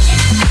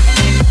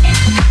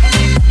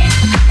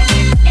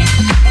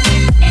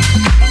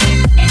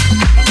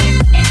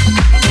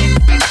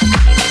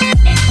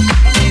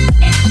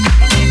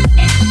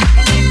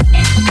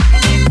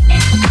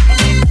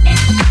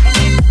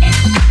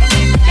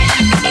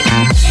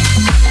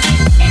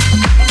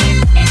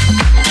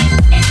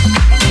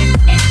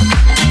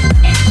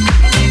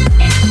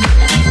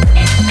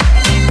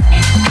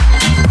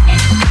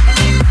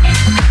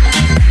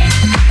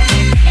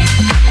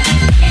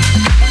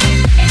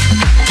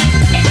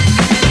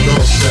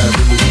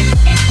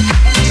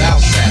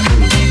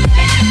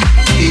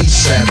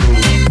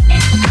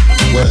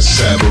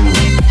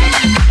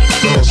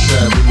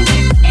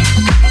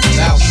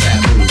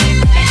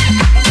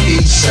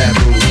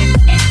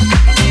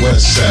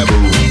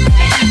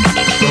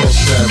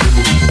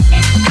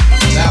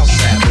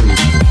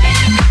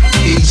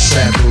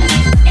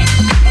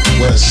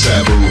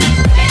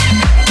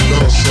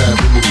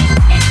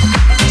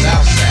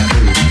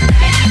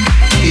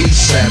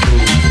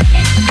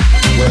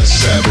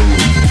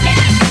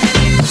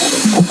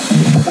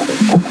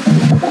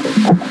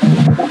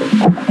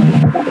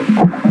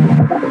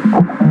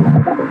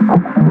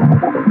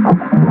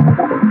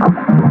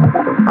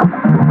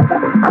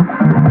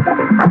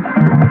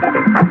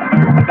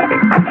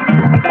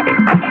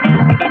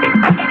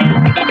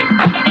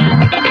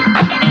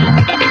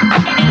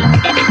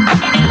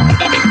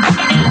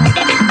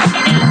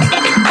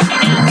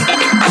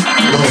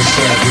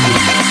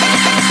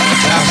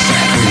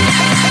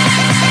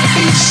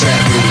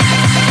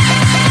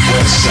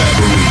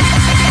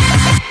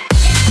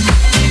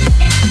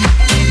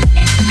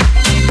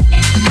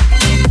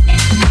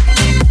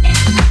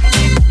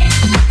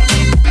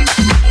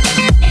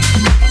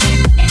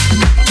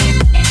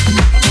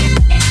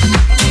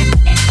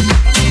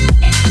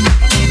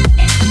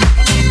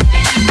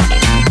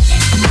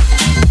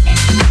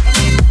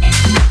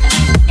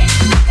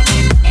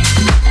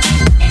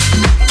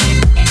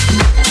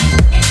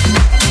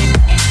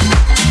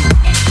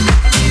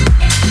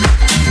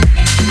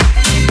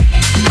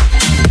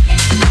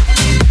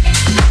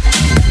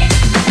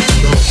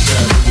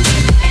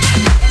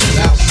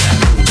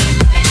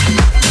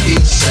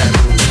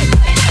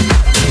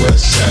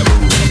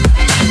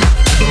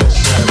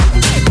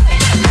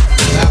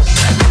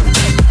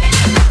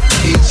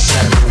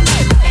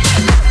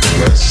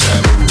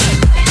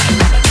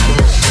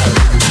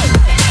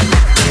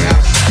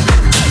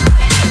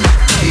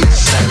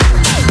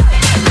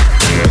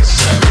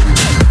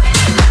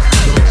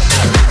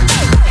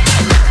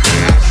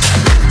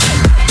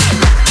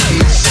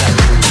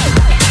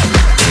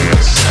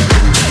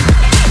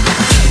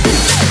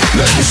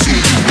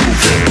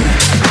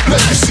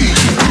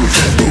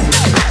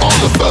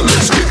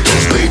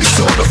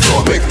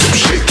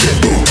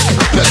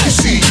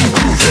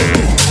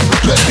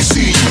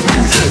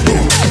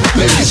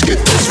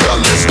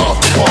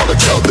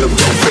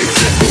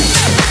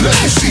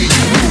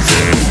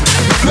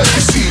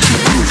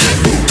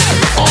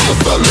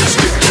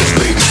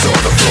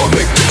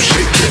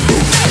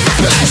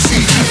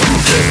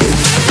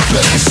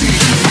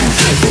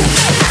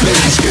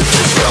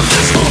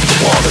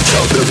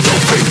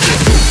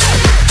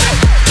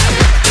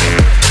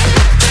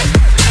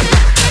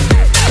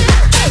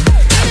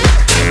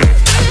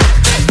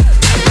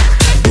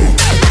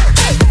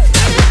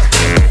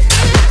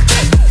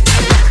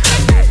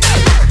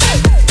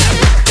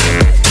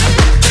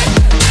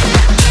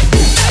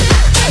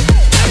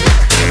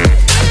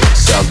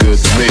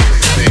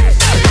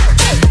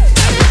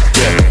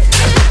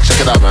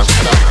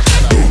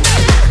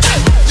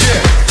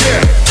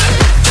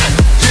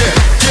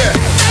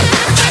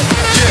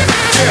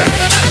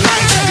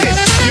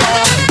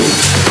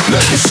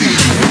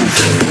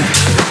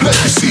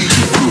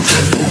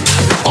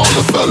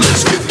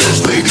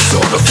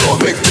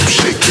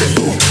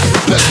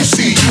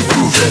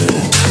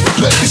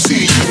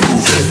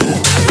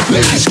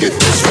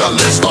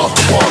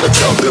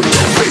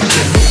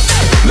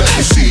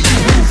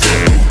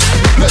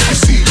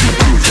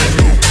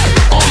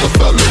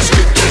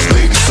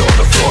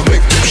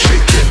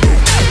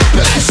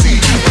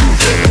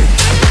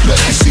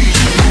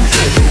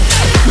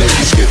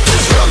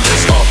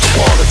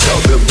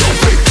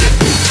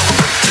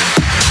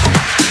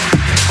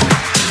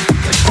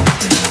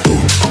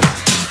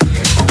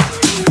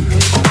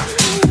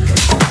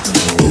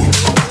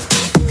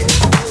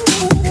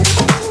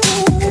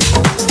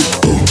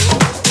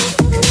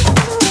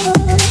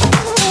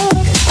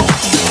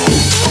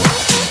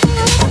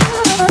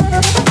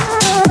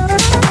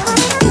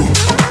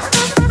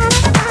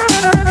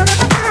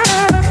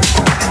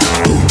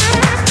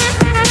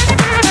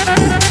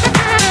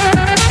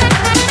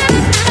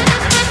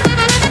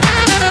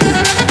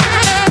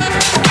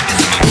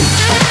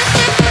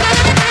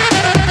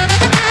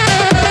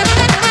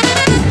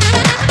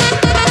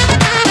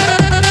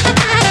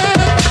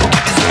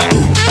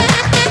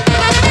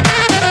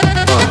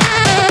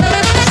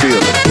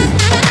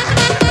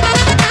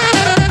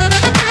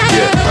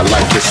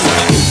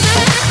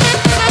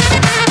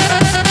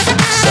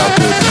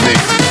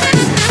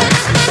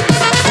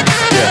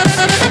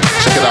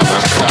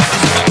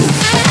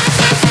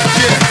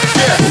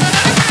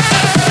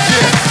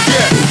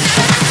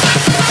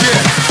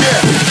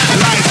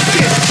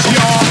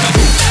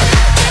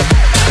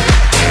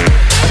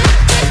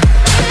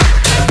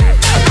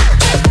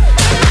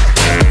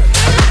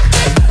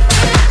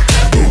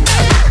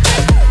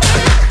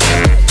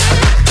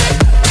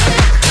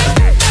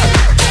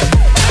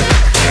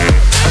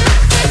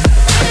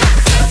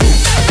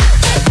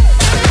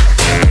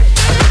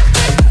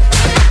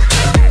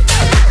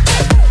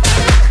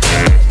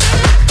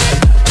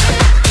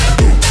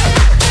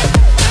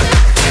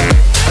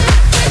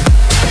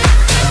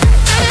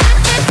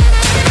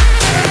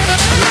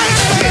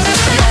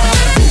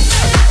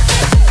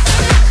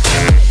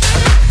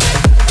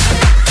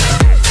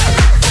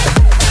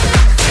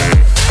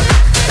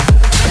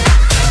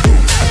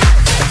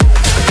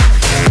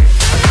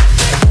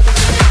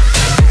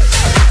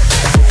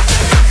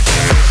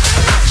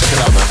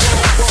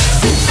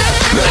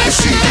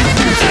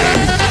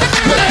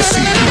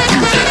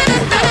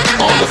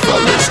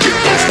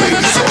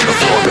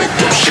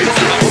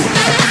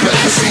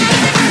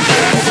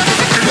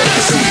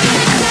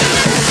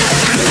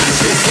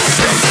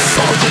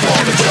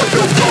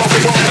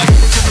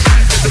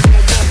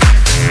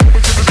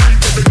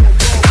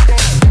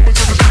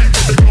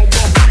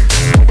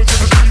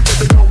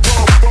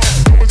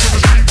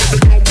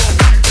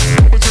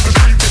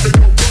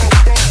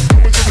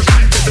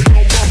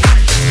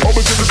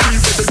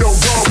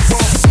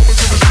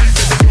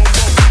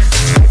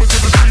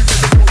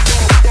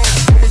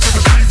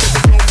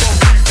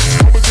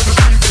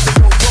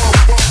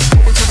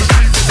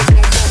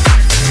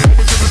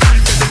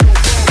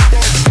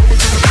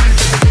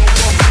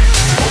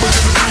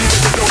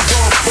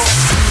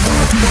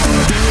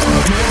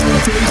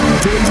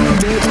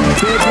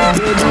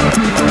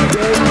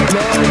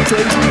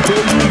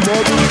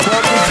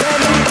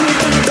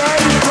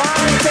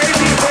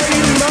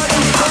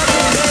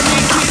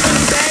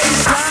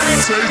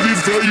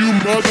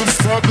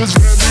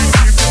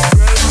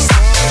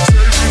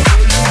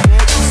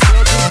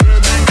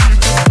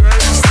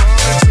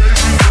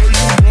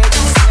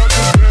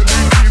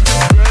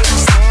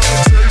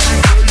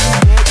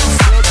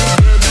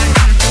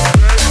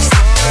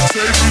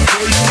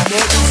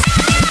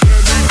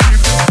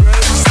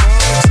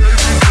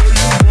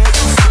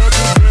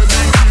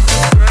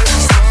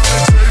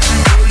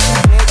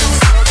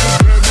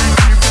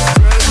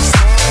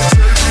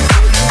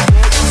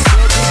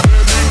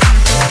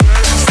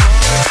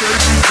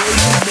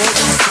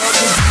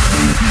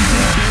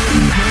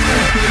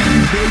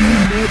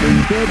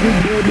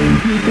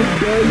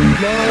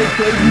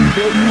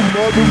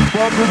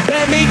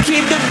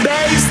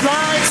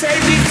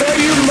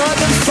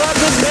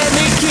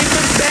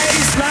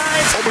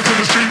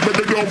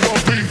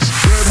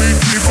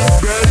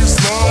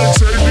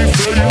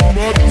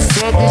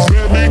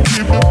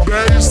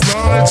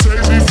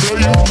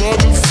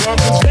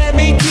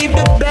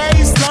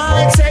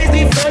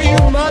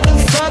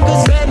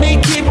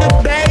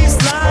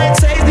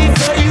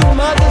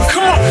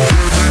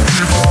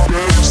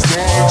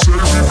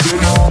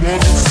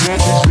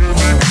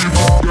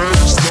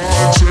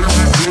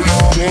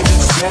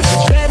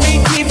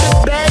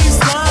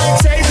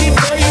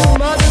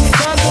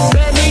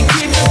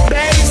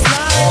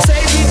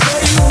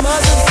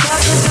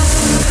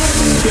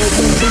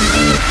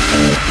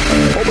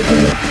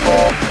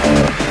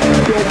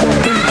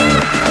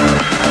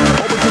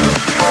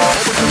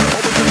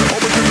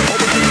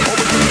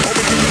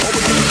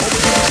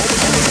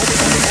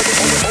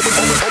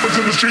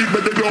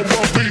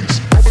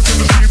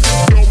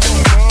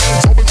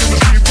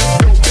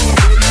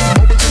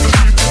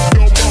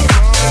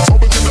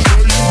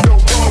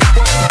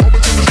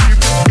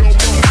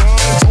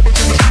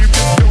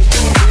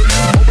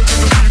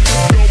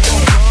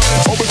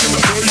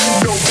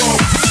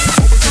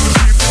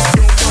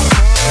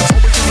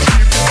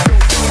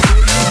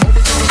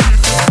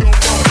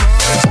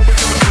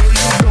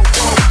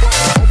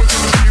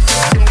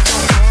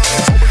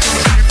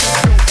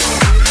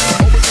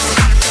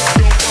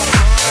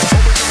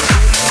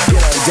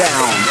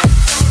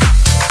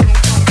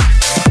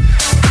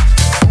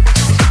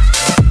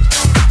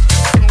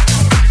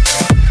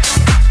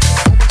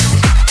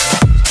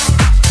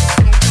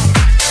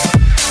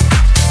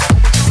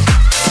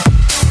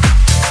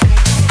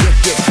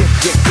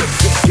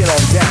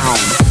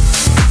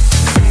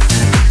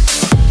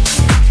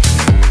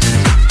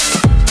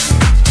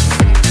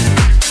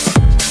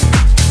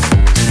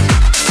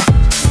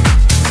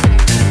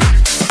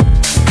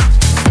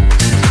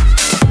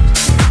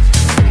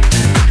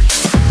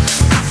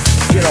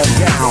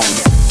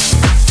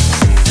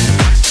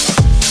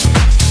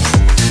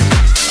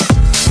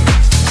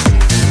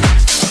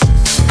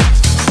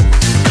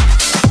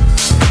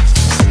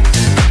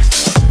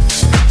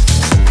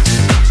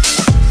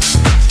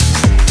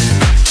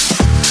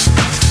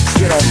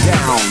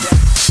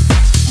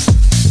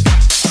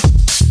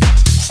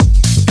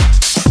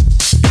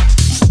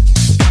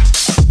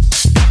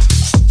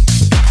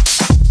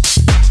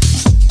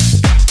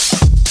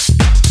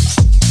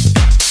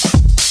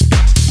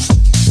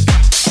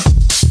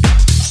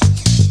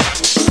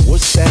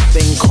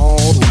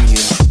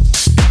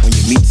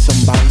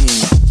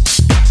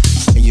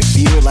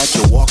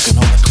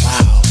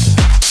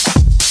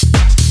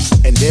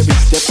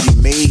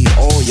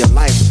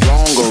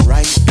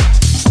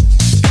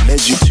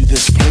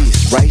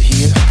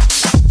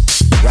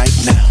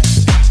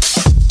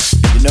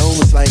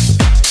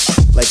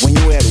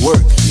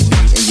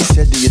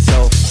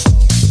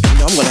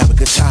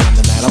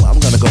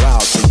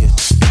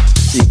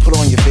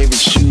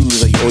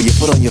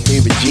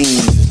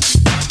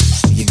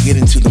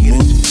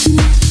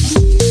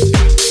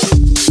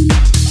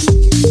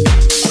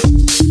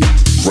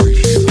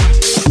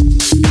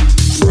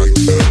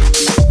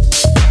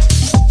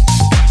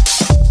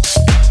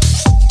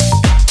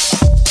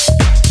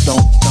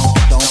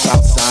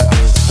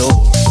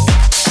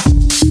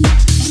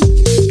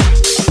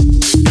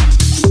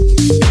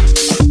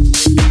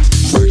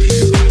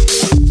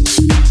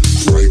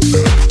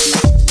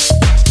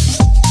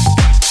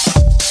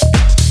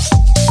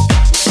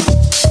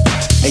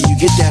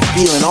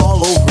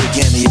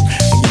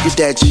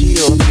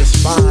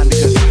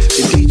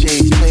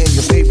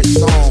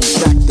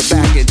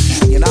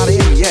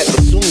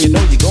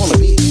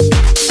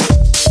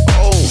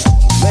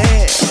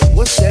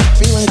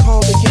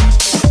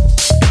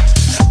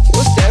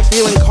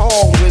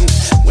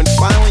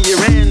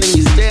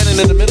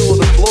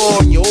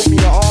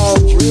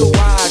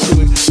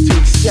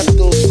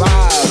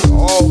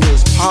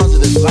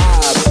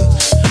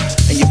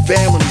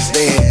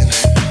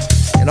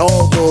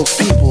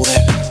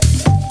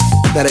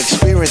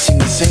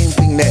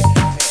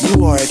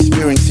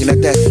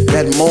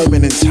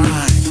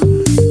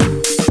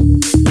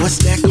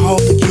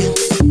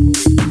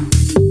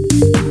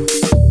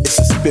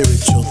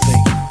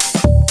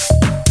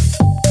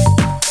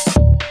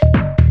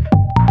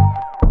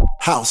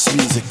 house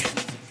music.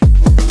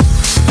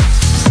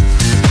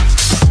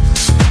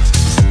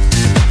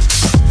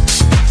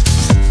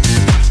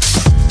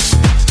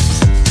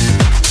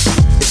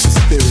 It's a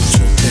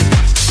spiritual thing.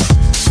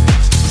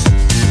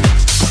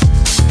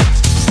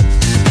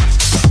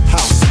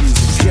 House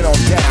music, get on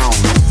down.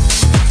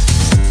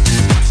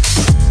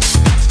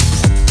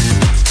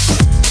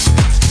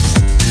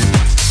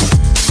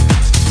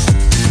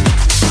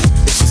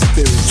 It's a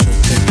spiritual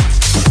thing.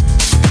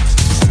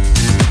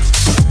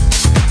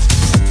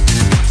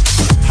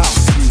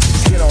 House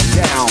music, get on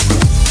down.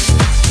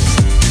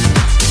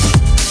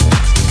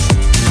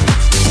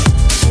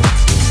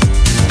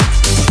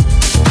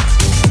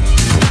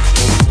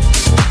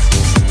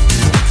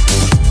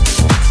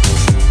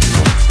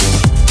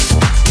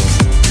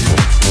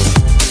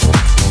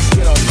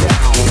 Get on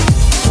down.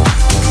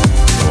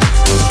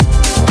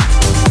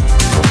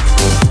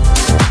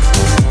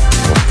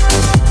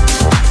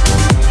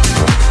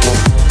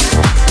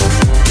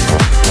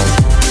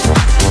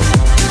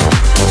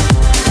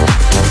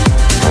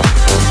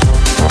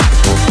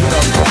 Get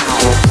on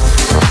down.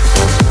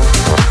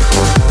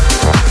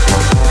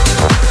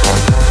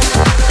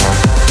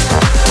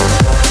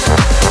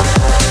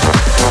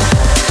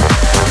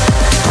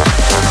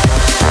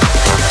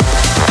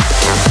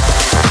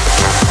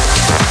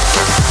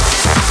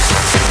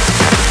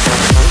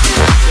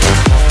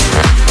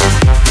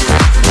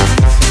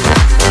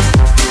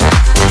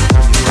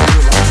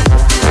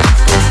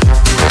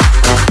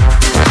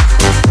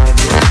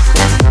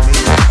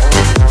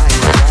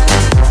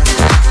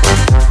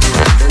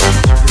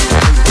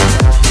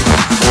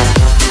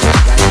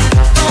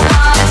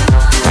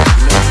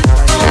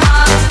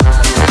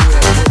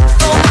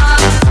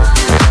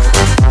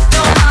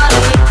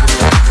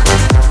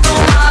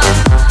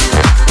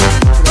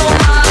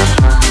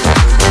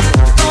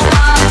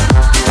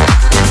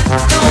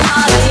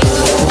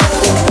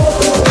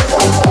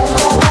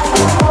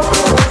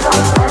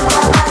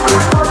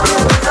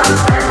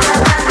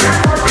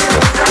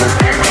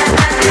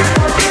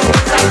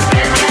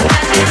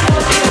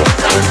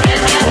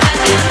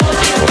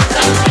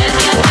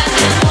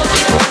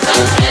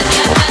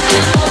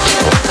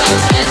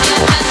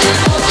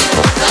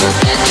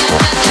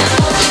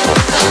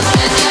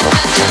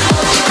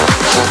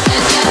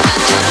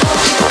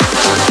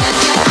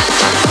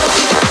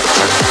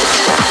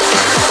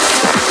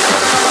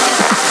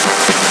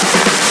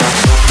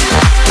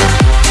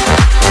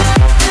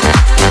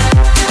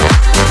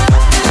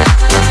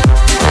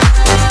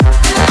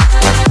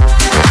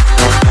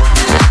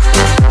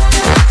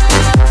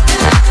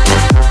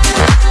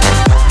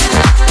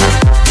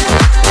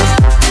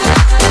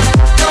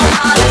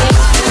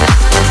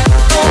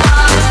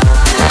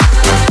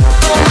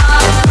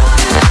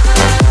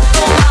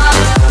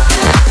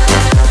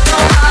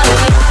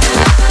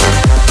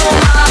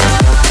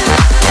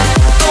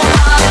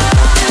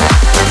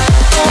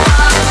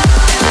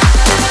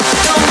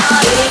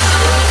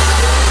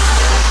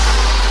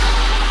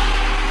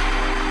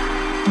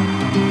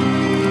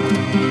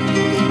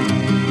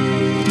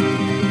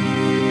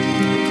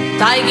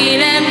 Tai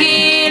gilem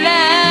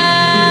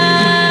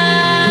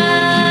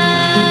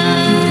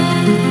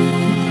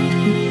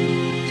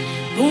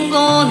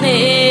ungone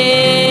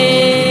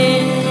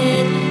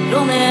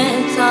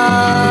romenza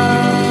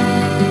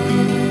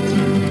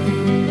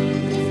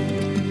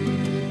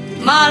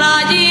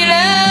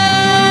malagile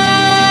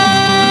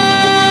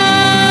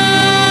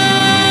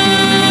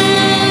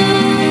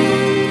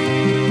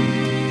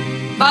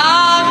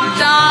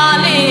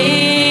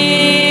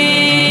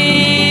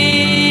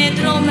Bagdali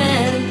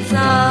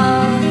romenza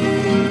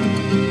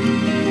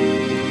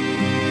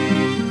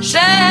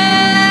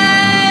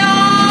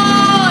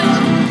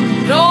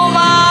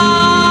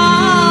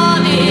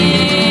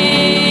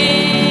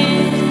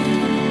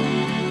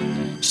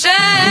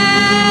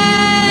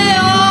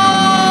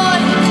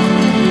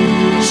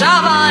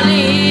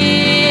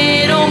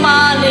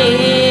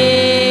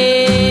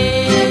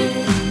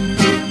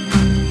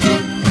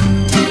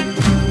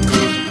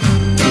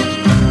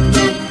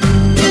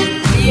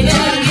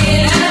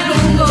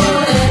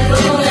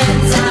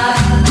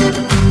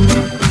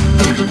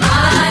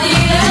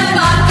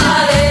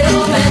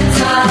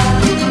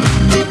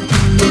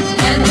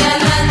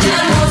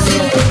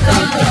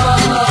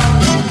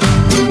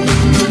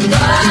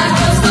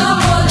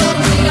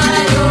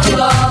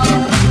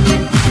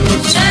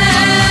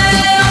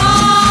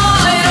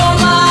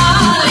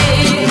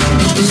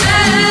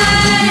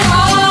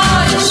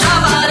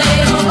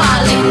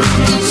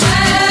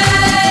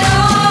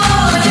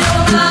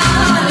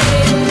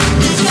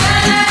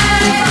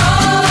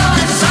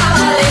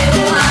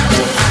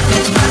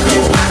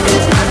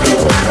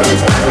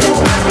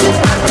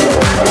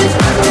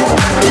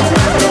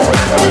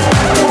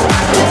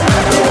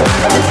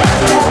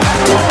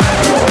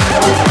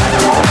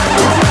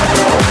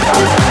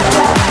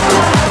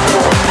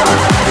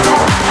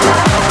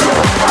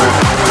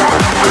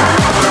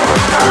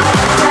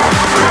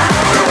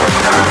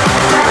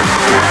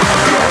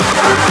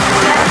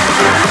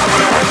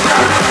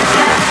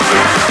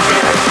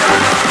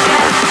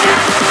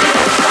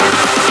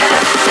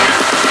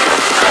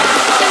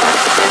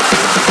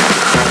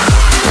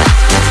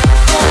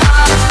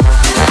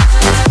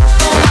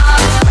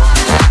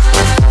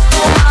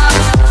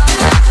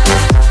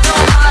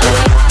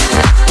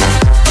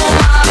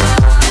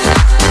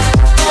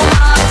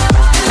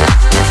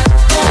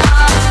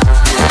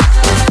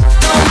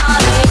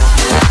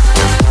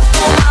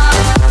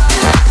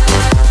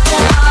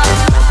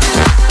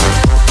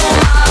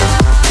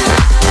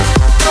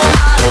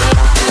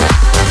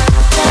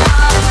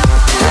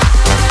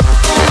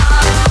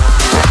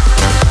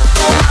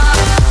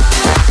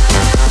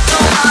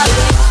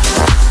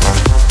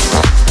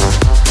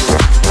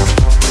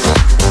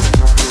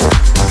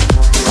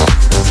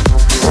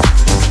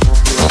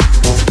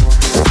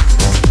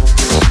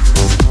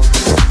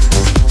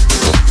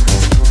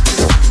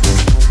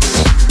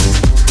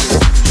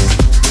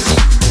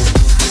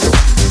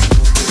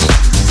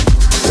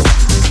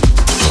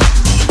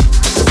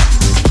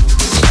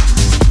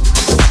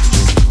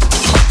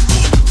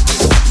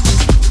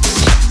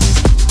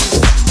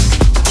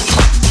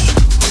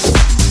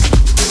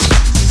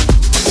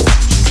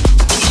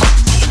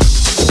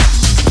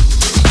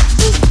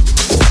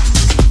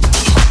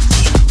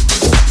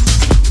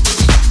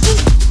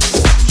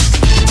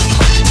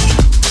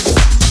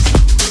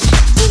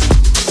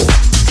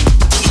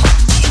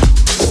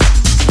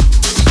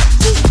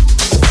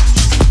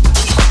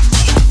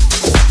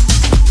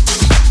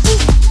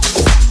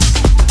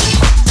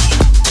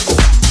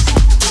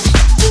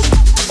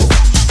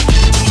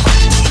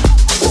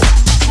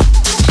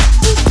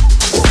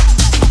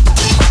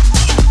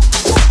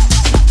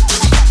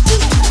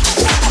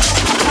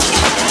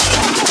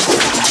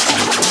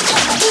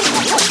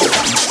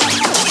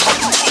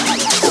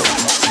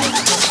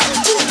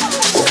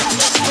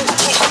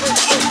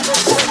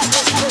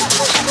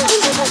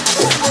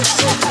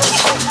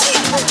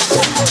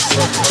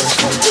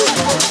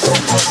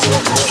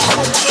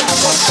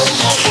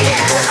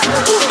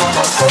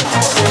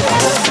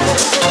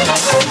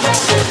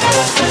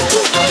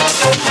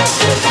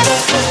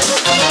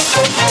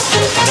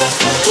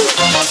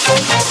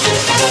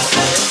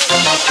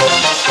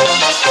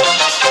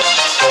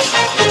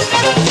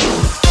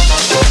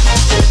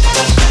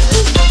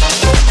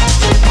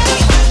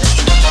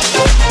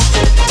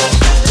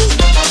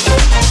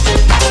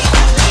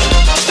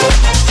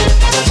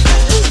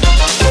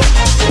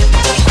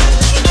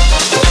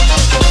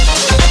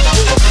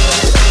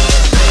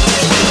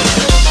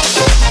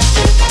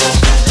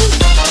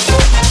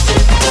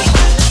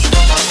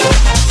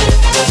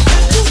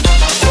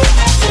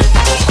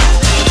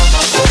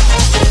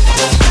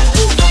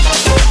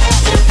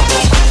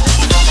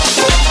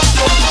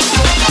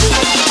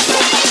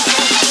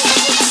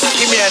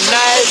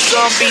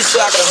So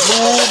I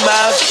can move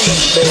my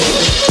feet,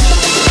 baby.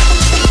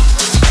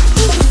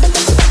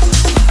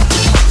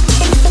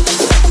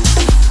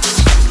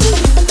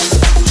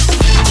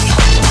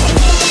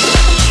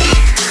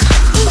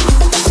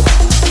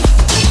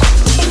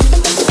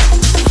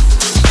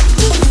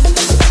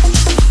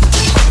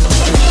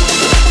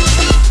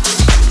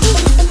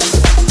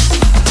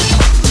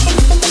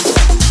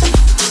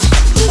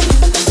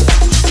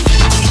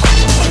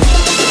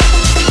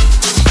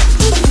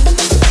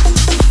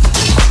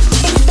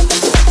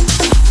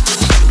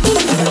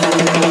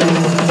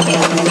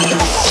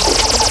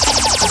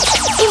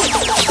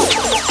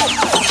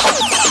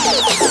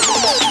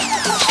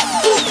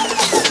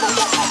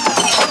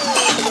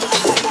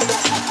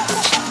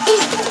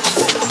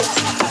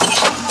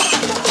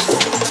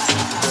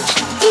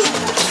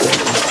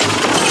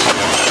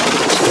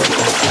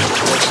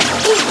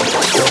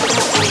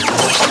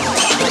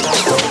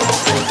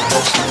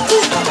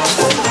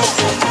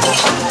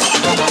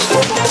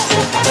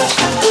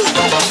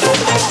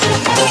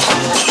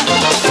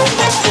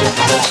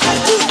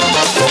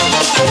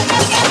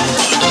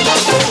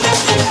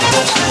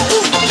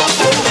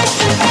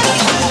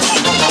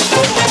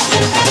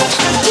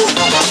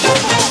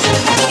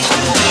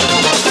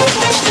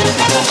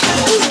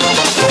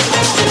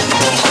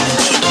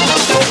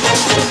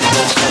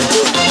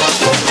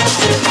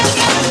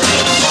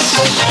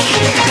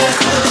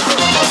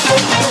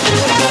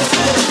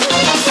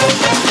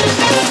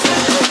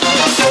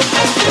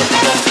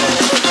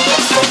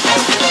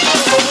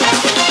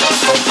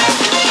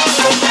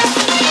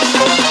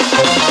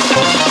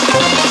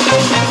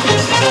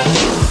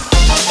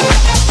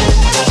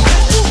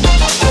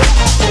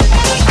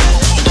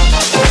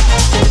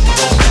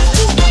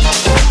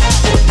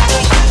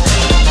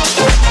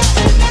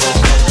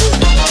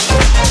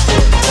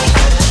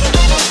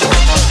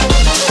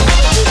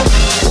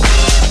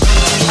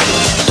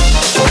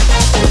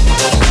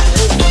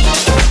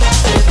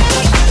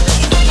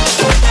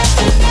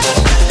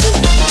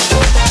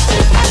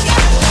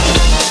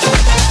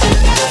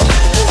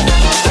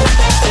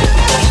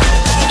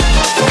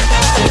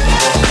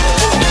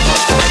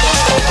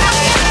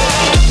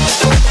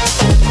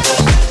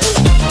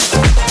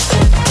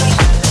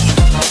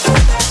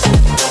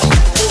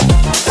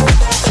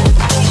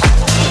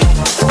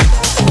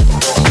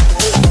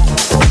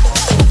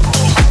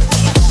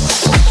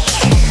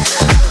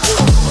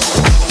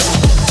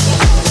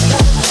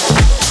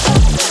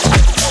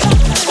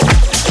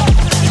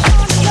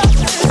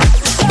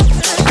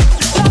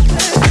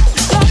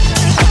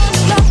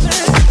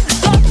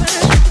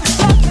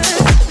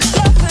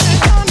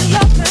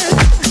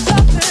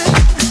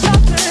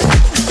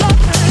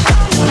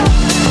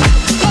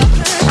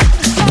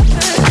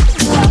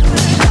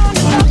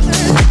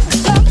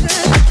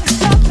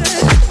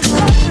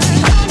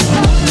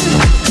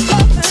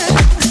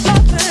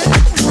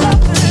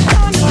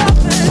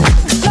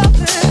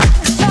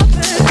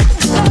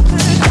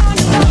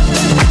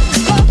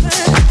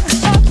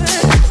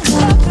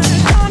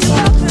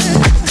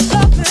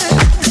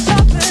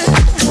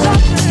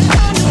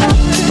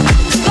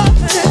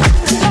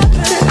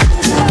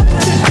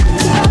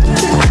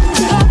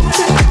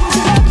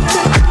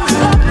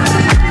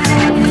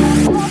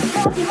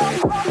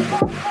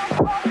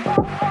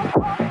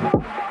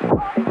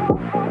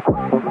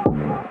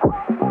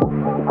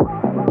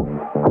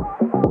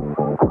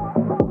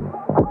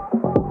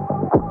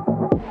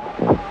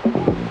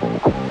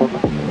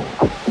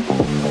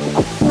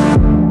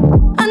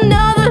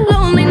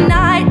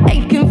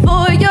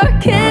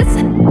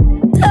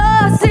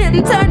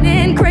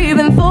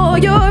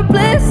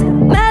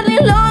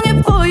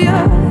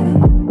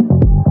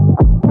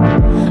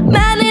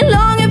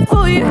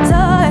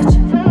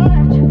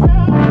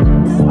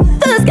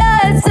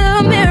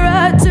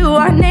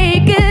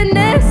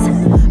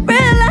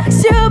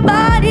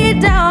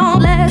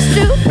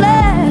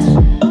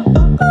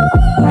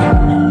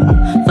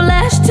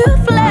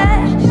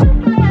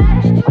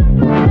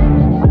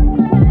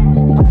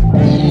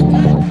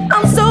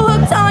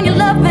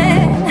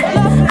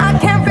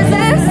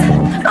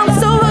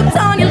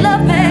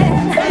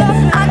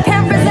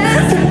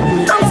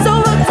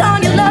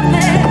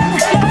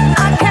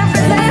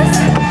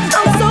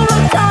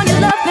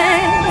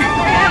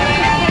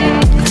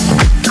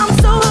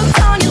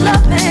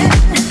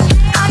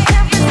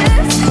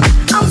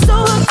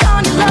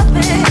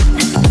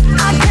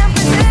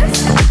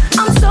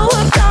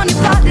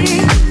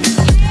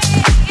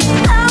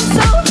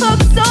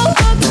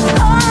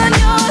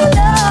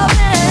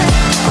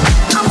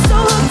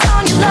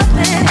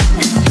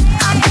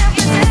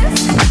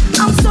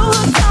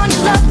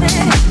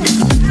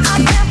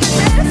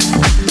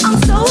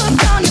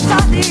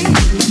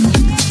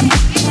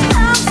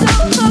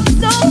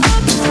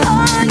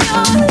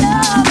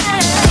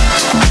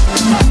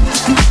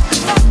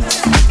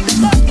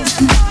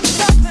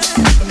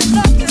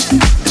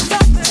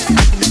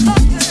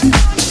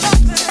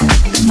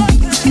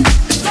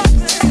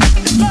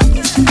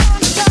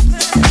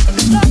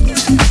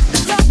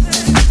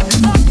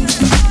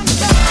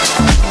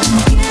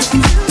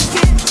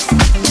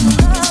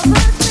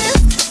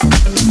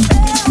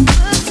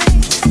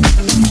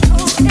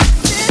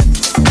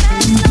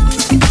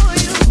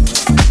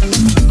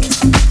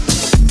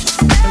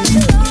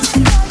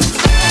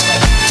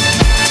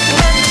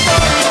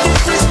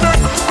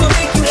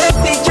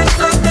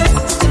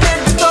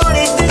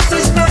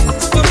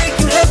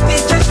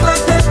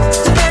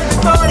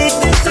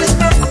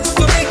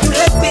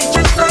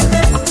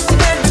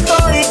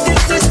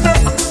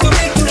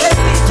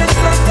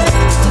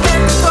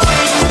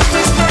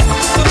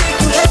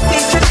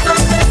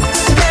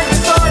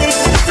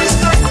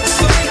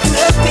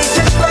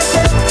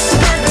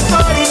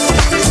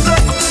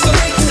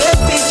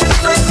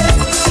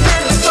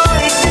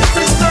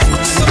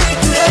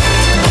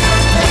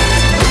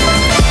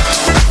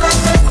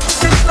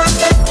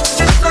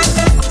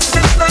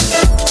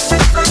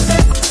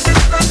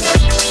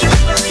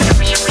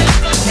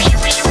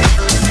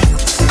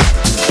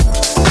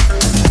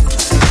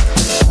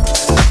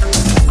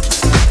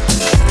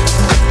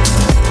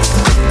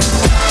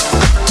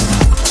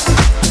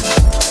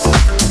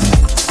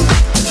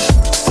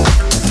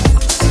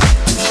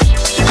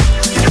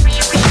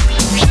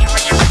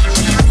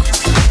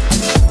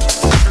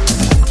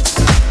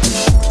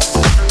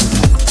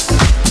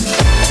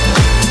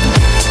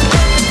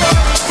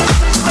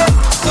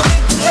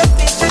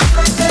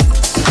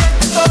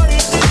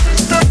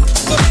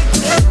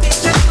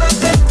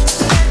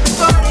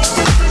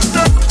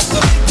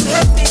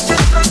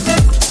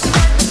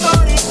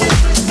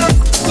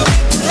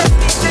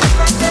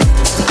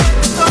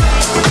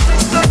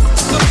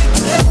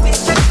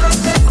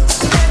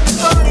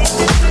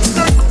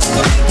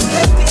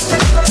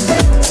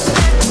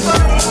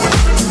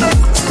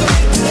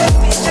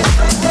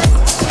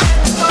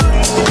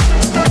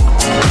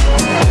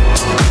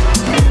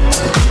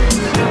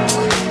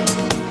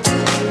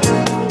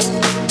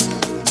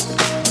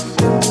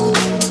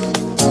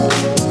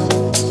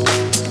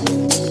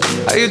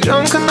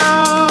 drunk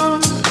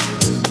enough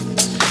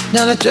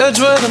now to judge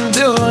what I'm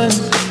doing?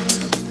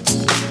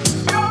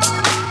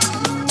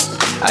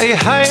 Are you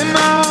high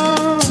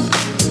enough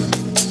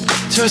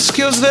to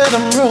excuse that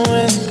I'm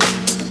ruined?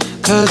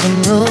 'Cause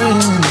I'm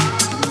ruined.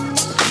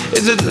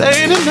 Is it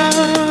late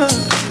enough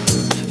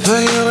for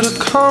you to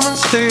come and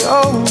stay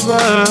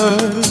over?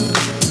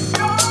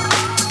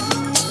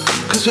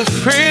 'Cause we're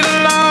free to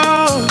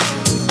love,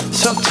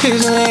 so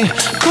tease me.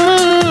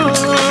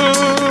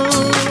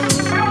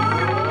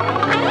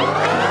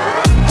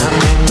 I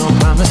make no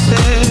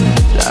promises,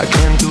 I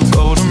can't do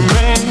golden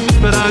rings,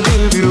 but I'll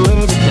give you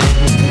everything.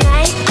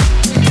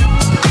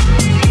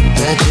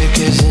 Magic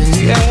is in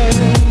the air,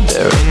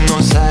 there ain't no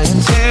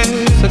science here,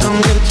 so come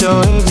get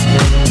your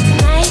everything.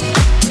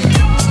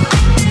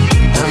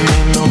 I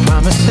make no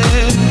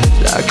promises,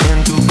 I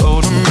can't do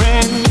golden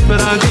rings, but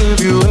I'll give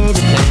you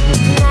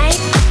everything.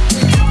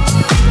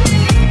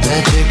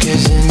 Magic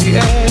is in the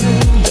air,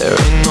 there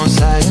ain't no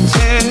science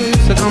here,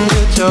 so come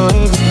get your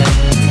everything.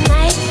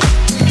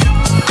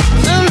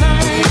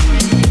 Tonight.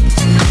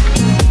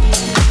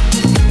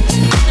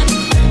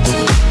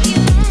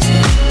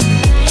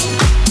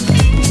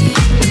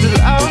 Is it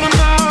loud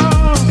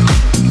enough?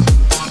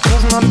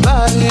 'Cause my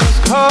body is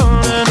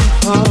calling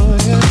for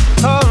you,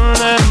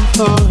 calling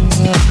for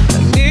you. I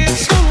need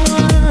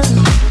someone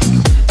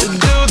to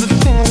do the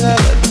things that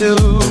I do.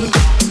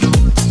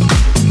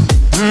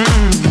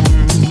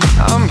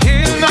 I'm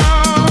here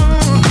now,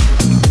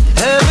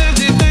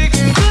 energy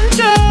taking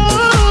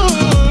control.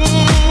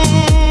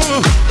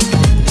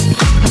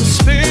 I'm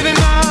speeding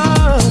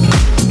up,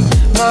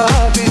 my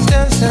heart beats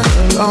dancing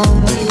alone.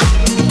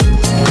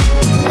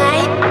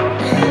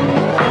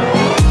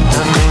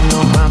 I made no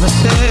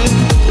promises,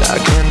 I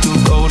can't do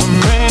golden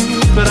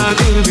rings, but I'll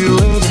give you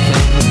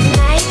everything.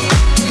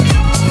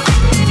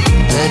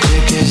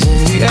 Magic is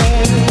in the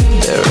air,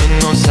 there ain't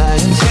no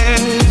science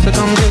here, so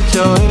come get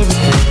your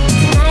everything.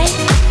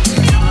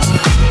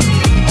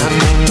 I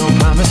make no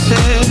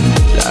promises,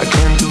 I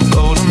can't do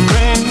golden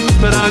rings,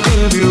 but I'll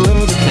give you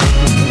everything.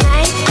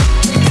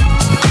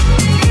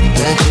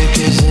 Magic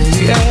is in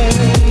the air,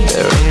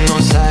 there ain't no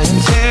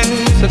science here,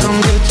 so come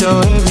get your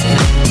everything.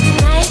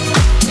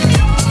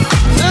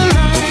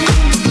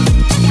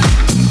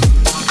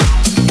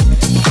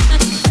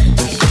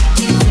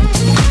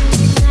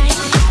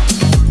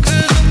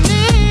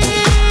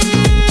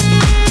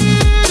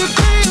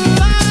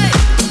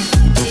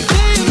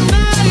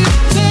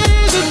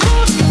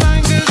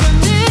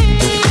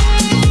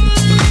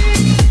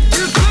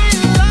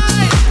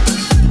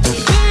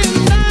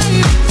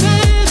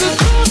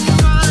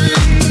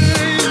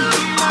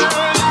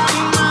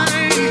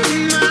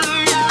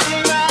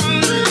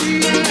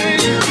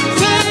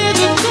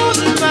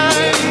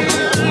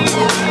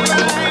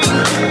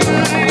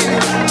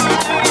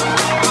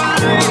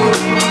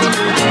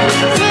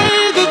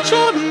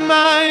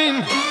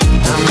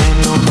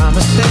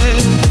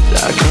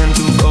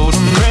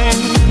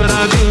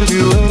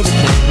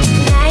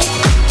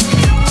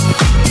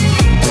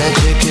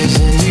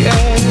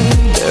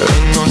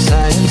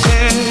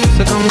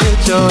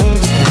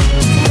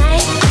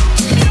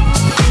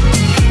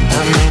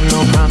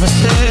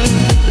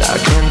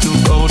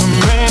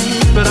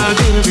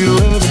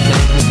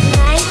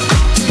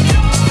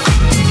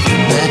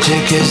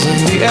 Is in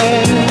the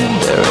air,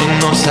 there ain't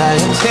no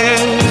science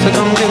here, so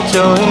come get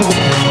your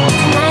everything.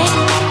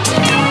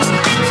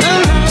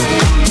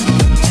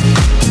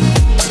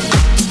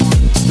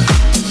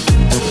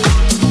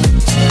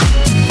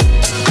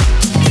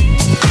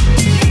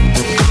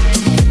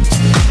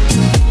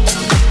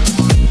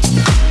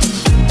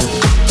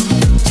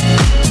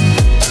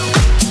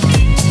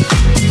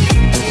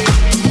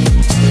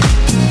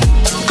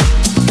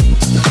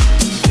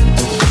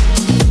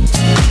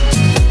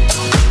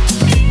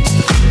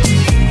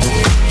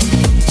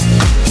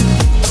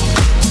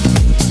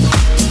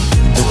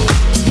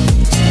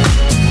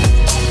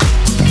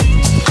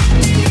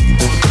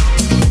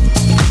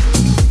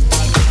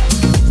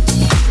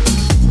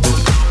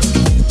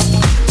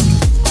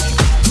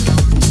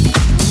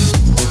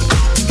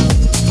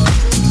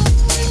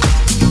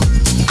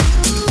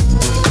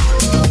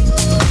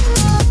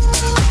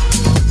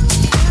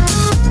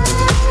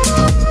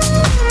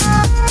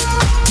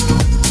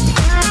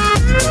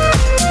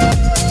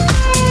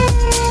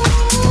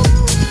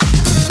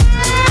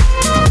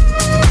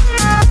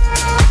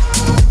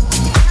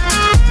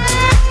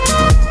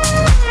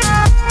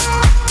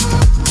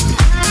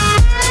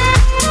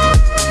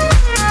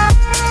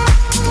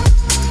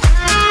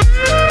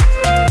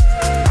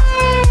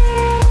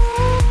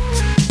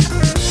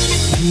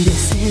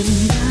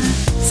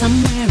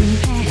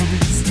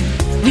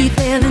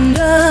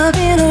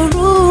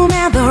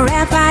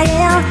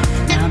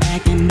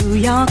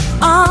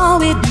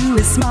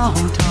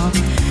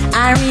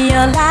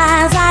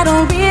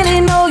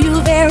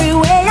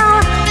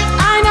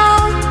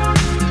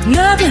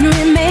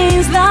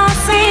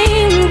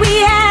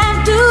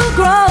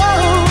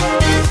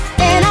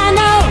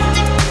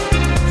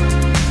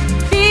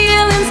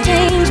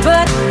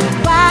 But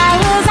why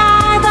was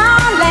I the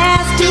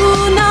last to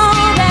know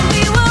that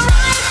we were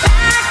right back?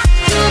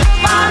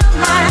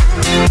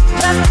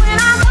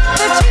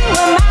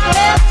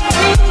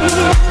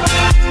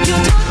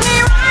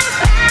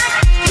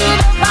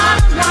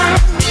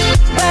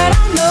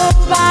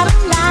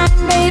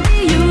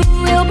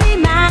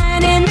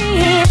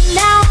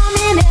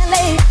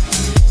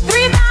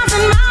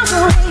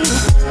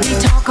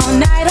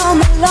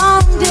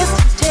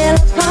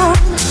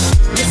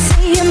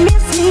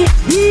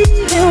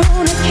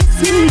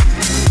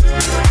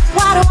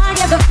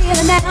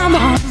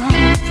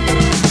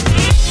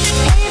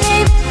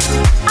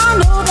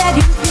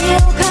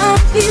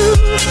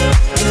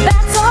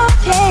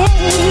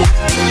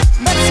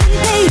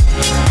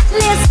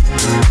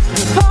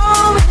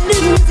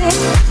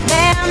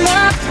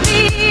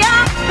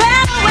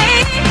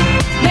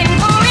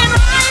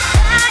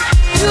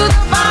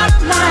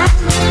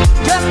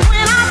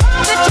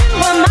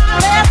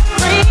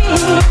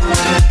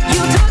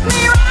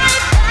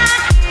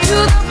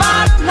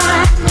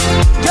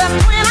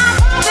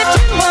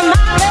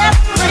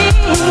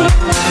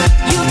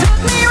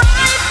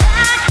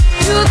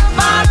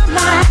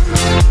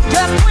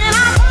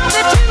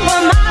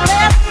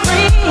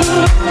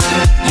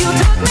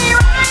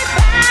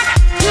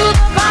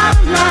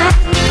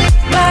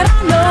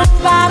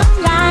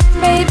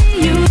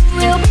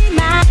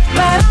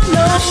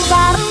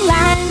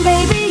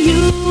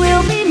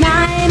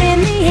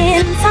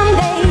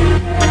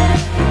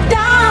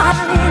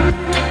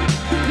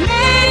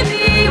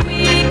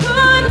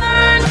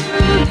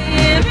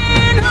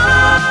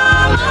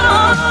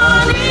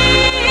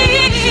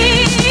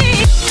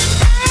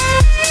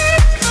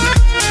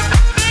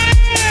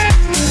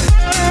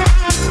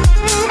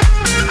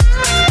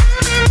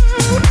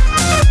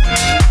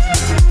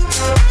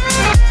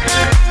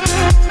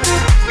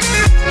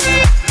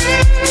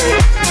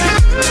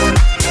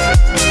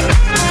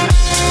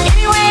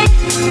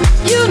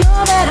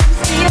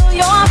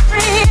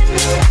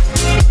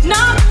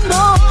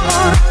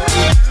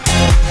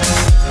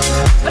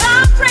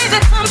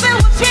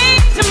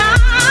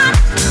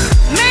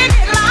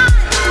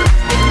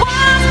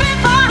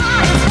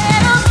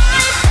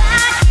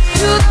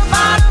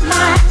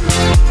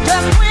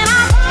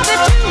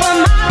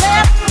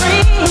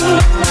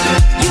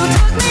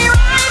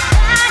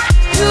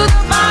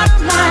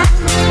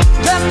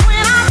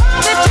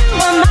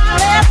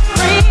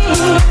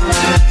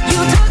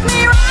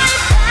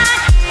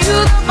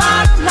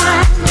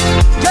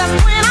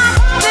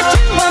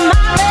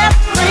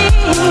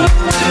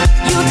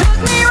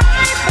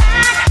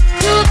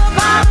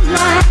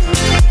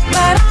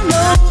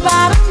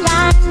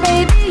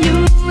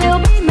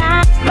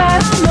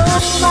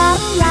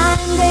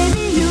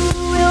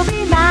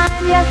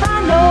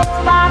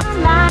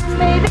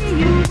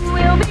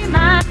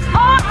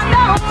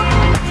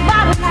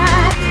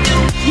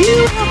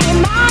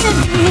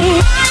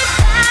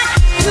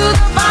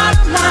 the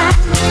bottom line.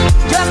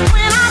 Just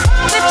when I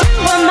thought that you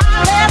were my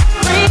best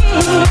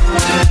friend,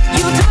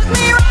 you took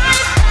me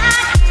right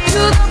back to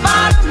the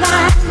bottom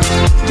line.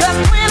 Just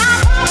when I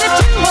thought that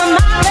you were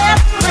my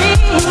best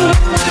friend,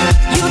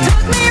 you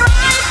took me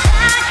right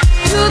back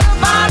to the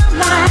bottom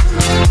line.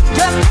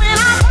 Just when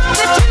I thought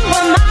that you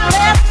were my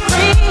best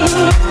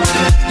friend,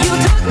 you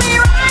took me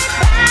right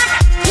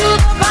back to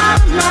the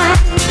bottom line.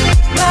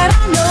 But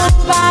I know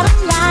bottom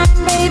line,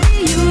 baby,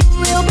 you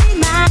will be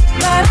mine.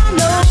 But I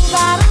know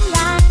bottom